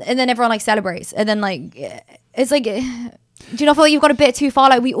 and then everyone like celebrates. And then like, it's like, do you not feel like you've got a bit too far?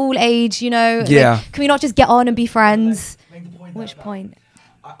 Like we all age, you know? Yeah. Like, can we not just get on and be friends? Which point?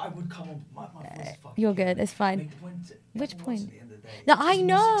 I would come on my voice. You're good. It's fine. Make the point. Which point? At the end of the day, No, if I he's more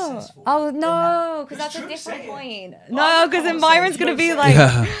know. successful, Oh then no, because It's that's a true, different say it. point. Oh, No, because then come on, Myron's say it. gonna You be don't like, say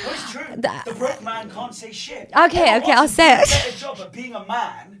it. No, it's true. That- The broke man can't say shit. Okay, Emma okay, I'll Watson's say doing it. a better job at being a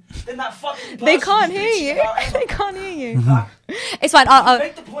man than that fucking they person can't who's hear bitching you. about Emma. They can't hear you. Like, It's fine.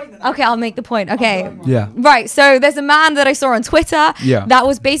 make the point then. Okay, I'll make the point. Okay. Yeah. Right. So there's a man that I saw on Twitter Yeah. that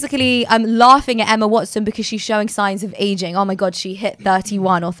was basically laughing at Emma Watson because she's showing signs of aging. Oh my God, she hit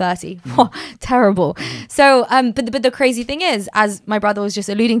 31 or 30. Terrible. So, but the crazy thing is, as my brother was just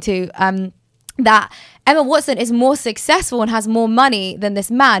alluding to, that Emma Watson is more successful and has more money than this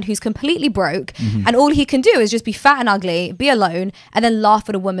man who's completely broke, and all he can do is just be fat and ugly, be alone, and then laugh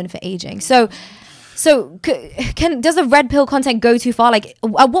at a woman for aging. So does the red pill content go too far? Like,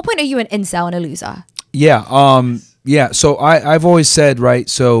 at what point are you an incel and a loser? Yeah. Yeah. So I've always said, right.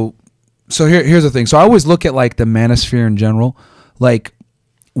 So here's the thing. So I always look at like the manosphere in general. Like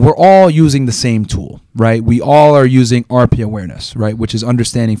we're all using the same tool, right? We all are using RP awareness, right? Which is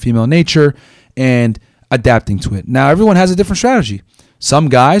understanding female nature and adapting to it. Now everyone has a different strategy. Some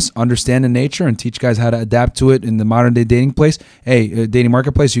guys understand the nature and teach guys how to adapt to it in the modern day dating place. Hey, dating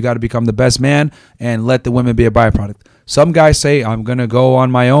marketplace, you got to become the best man and let the women be a byproduct. Some guys say, I'm going to go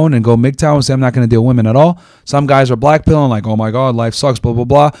on my own and go MGTOW and say I'm not going to deal with women at all. Some guys are black pilling like, oh my God, life sucks, blah, blah,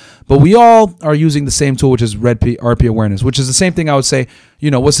 blah. But we all are using the same tool, which is RP awareness, which is the same thing I would say,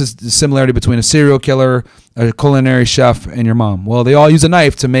 you know, what's the similarity between a serial killer, a culinary chef, and your mom? Well, they all use a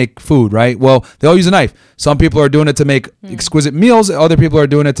knife to make food, right? Well, they all use a knife. Some people are doing it to make exquisite meals. Other people are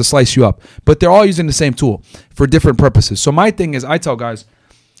doing it to slice you up. But they're all using the same tool for different purposes. So my thing is, I tell guys,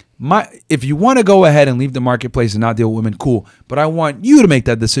 if you want to go ahead and leave the marketplace and not deal with women, cool. But I want you to make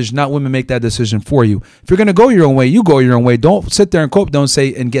that decision, not women make that decision for you. If you're going to go your own way, you go your own way. Don't sit there and cope. Don't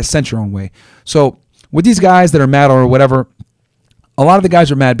say and get sent your own way. So with these guys that are mad or whatever, a lot of the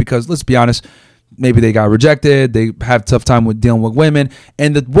guys are mad because, let's be honest, maybe they got rejected. They have a tough time with dealing with women.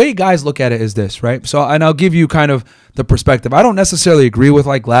 And the way guys look at it is this, right? So, and I'll give you kind of the perspective. I don't necessarily agree with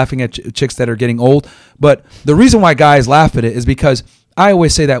like laughing at chicks that are getting old. But the reason why guys laugh at it is because I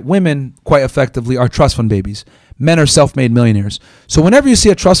always say that women quite effectively are trust fund babies. Men are self-made millionaires. So whenever you see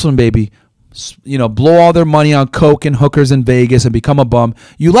a trust fund baby, you know, blow all their money on coke and hookers in Vegas and become a bum,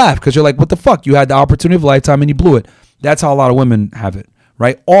 you laugh because you're like, what the fuck? You had the opportunity of a lifetime and you blew it. That's how a lot of women have it,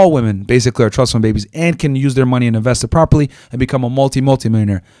 right? All women basically are trust fund babies and can use their money and invest it properly and become a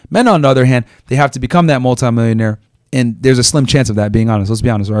multi-millionaire. Men, on the other hand, they have to become that multi-millionaire. And there's a slim chance of that, being honest. Let's be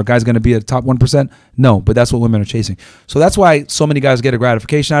honest. Are a guys going to be at the top 1%? No, but that's what women are chasing. So that's why so many guys get a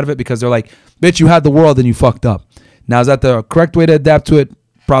gratification out of it, because they're like, bitch, you had the world and you fucked up. Now, is that the correct way to adapt to it?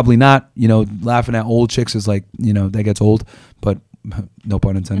 Probably not. You know, laughing at old chicks is like, you know, that gets old, but no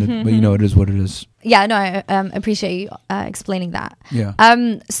pun intended. But, you know, it is what it is. Yeah, no, I appreciate you explaining that. Yeah.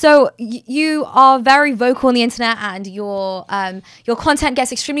 So you are very vocal on the internet, and your content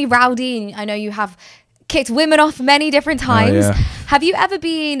gets extremely rowdy. And I know you have kicked women off many different times. Yeah. Have you ever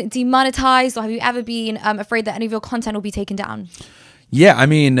been demonetized, or have you ever been afraid that any of your content will be taken down? Yeah, I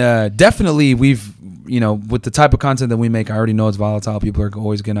mean, definitely we've, you know, with the type of content that we make, I already know it's volatile. People are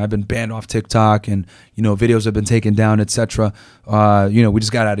always I've been banned off TikTok, and, you know, videos have been taken down, etc. You know, we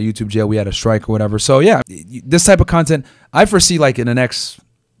just got out of YouTube jail. We had a strike or whatever. So yeah, this type of content, I foresee like in the next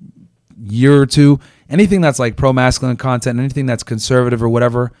year or two, anything that's like pro-masculine content, anything that's conservative or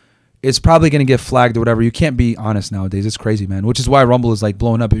whatever, it's probably going to get flagged or whatever. You can't be honest nowadays. It's crazy, man, which is why Rumble is like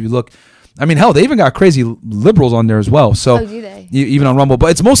blowing up. If you look, I mean, hell, they even got crazy liberals on there as well. So Oh, do they? even on Rumble, but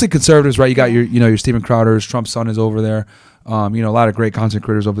it's mostly conservatives, right? You got your, you know, your Steven Crowders, Trump's son is over there. You know, a lot of great content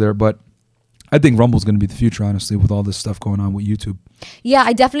creators over there, but I think Rumble's going to be the future, honestly, with all this stuff going on with YouTube. Yeah,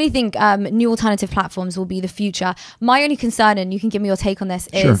 I definitely think new alternative platforms will be the future. My only concern, and you can give me your take on this,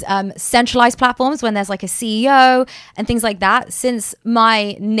 is centralized platforms when there's like a CEO and things like that. Since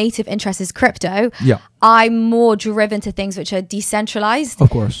my native interest is crypto, I'm more driven to things which are decentralized. Of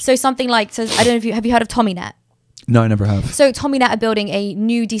course. So something like, so I don't know if have you heard of TommyNet? No, I never have. So TommyNet are building a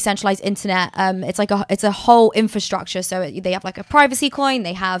new decentralized internet. It's a whole infrastructure. So they have like a privacy coin,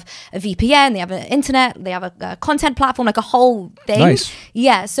 they have a VPN, they have an internet, they have a content platform, like a whole thing. Nice.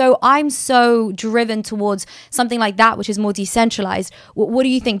 Yeah. So I'm so driven towards something like that, which is more decentralized. What do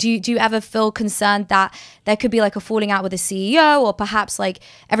you think? Do you ever feel concerned that there could be like a falling out with a CEO, or perhaps like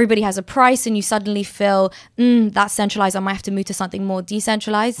everybody has a price and you suddenly feel that's centralized, I might have to move to something more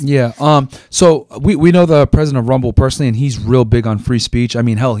decentralized? Yeah. So we know the president of Rumble personally, and he's real big on free speech. I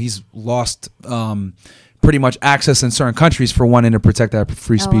mean, hell, he's lost pretty much access in certain countries for wanting to protect that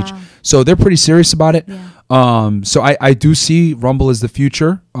free speech. Wow. So they're pretty serious about it. Yeah. So I do see Rumble as the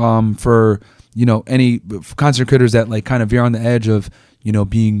future for, you know, any content creators that like kind of veer on the edge of, you know,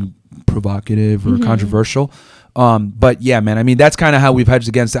 being provocative or controversial. But yeah, man, I mean, that's kind of how we've hedged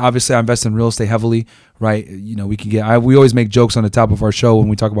against it. Obviously, I invest in real estate heavily, right? You know, we always make jokes on the top of our show when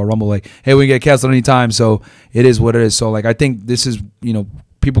we talk about Rumble, like, hey, we can get canceled anytime. So it is what it is. So like, I think this is, you know,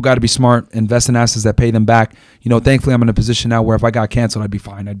 people got to be smart, invest in assets that pay them back. You know, thankfully I'm in a position now where if I got canceled, I'd be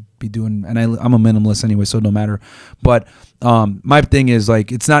fine. I'd be doing, and I'm a minimalist anyway, so no matter. But my thing is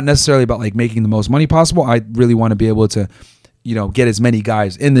like, it's not necessarily about like making the most money possible. I really want to be able to, you know, get as many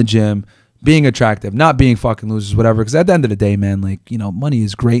guys in the gym, being attractive, not being fucking losers, whatever. Because at the end of the day, man, like, you know, money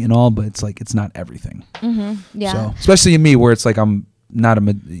is great and all, but it's like, it's not everything. Yeah. So, especially in me, where it's like, I'm not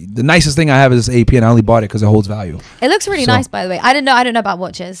the nicest thing I have is this AP, and I only bought it because it holds value. It looks really nice, by the way. I don't know about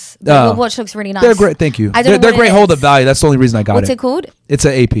watches. The watch looks really nice. They're great. Thank you. I don't know they're what great it hold is. of value. That's the only reason I got What's it. it called? It's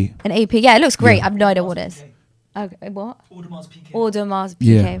an AP. An AP. Yeah, it looks great. Yeah. I have no idea what it is. PK. Okay, what? Audemars PK. Audemars PK,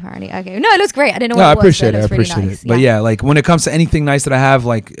 Yeah. apparently. Okay. No, it looks great. I didn't know No, what I it was. appreciate it. I looks really appreciate nice. it. But yeah, like when it comes to anything nice that I have,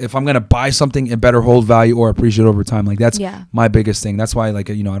 like if I'm gonna buy something, it better hold value or appreciate over time. Like that's my biggest thing. That's why, like,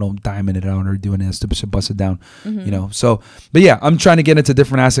 you know, I don't diamond it out or do any stupid shit, bust it down. You know. So, but yeah, I'm trying to get into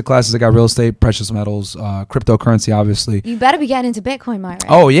different asset classes. I got real estate, precious metals, cryptocurrency, obviously. You better be getting into Bitcoin, Myron.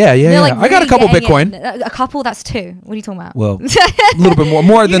 Oh yeah. You're, like, I got a couple really Bitcoin. A couple? That's two. What are you talking about? Well, a little bit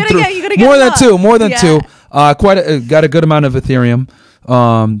more than three. More than two. Got a good amount of Ethereum.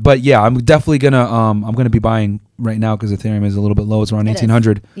 But yeah, I'm definitely gonna be buying right now because Ethereum is a little bit low. It's around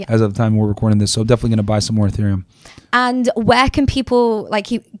 1,800 as of the time we're recording this. So definitely gonna buy some more Ethereum. And where can people like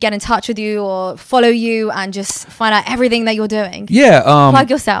get in touch with you or follow you and just find out everything that you're doing? Yeah, plug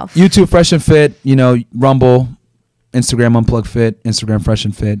yourself. YouTube Fresh and Fit. You know, Rumble, Instagram Unplug Fit, Instagram Fresh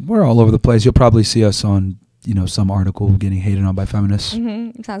and Fit. We're all over the place. You'll probably see us on, you know, some article getting hated on by feminists.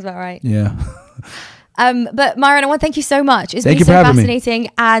 Sounds about right. Yeah. But Myron, I want to thank you so much. It's been so fascinating.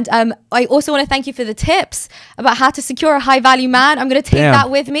 And I also want to thank you for the tips about how to secure a high value man. I'm going to take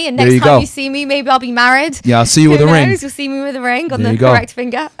that with me. And next time you see me, maybe I'll be married. Yeah, I'll see you with a ring. You'll see me with a ring on the correct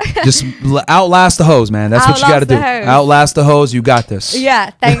finger. Just outlast the hose, man. That's what you got to do. Outlast the hose. You got this.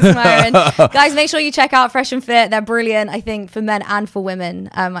 Yeah. Thanks, Myron. Guys, make sure you check out Fresh and Fit. They're brilliant, I think, for men and for women.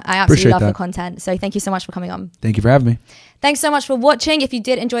 I absolutely love the content. So thank you so much for coming on. Thank you for having me. Thanks so much for watching. If you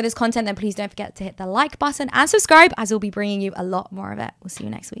did enjoy this content, then please don't forget to hit the like button and subscribe, as we'll be bringing you a lot more of it. We'll see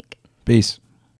you next week. Peace.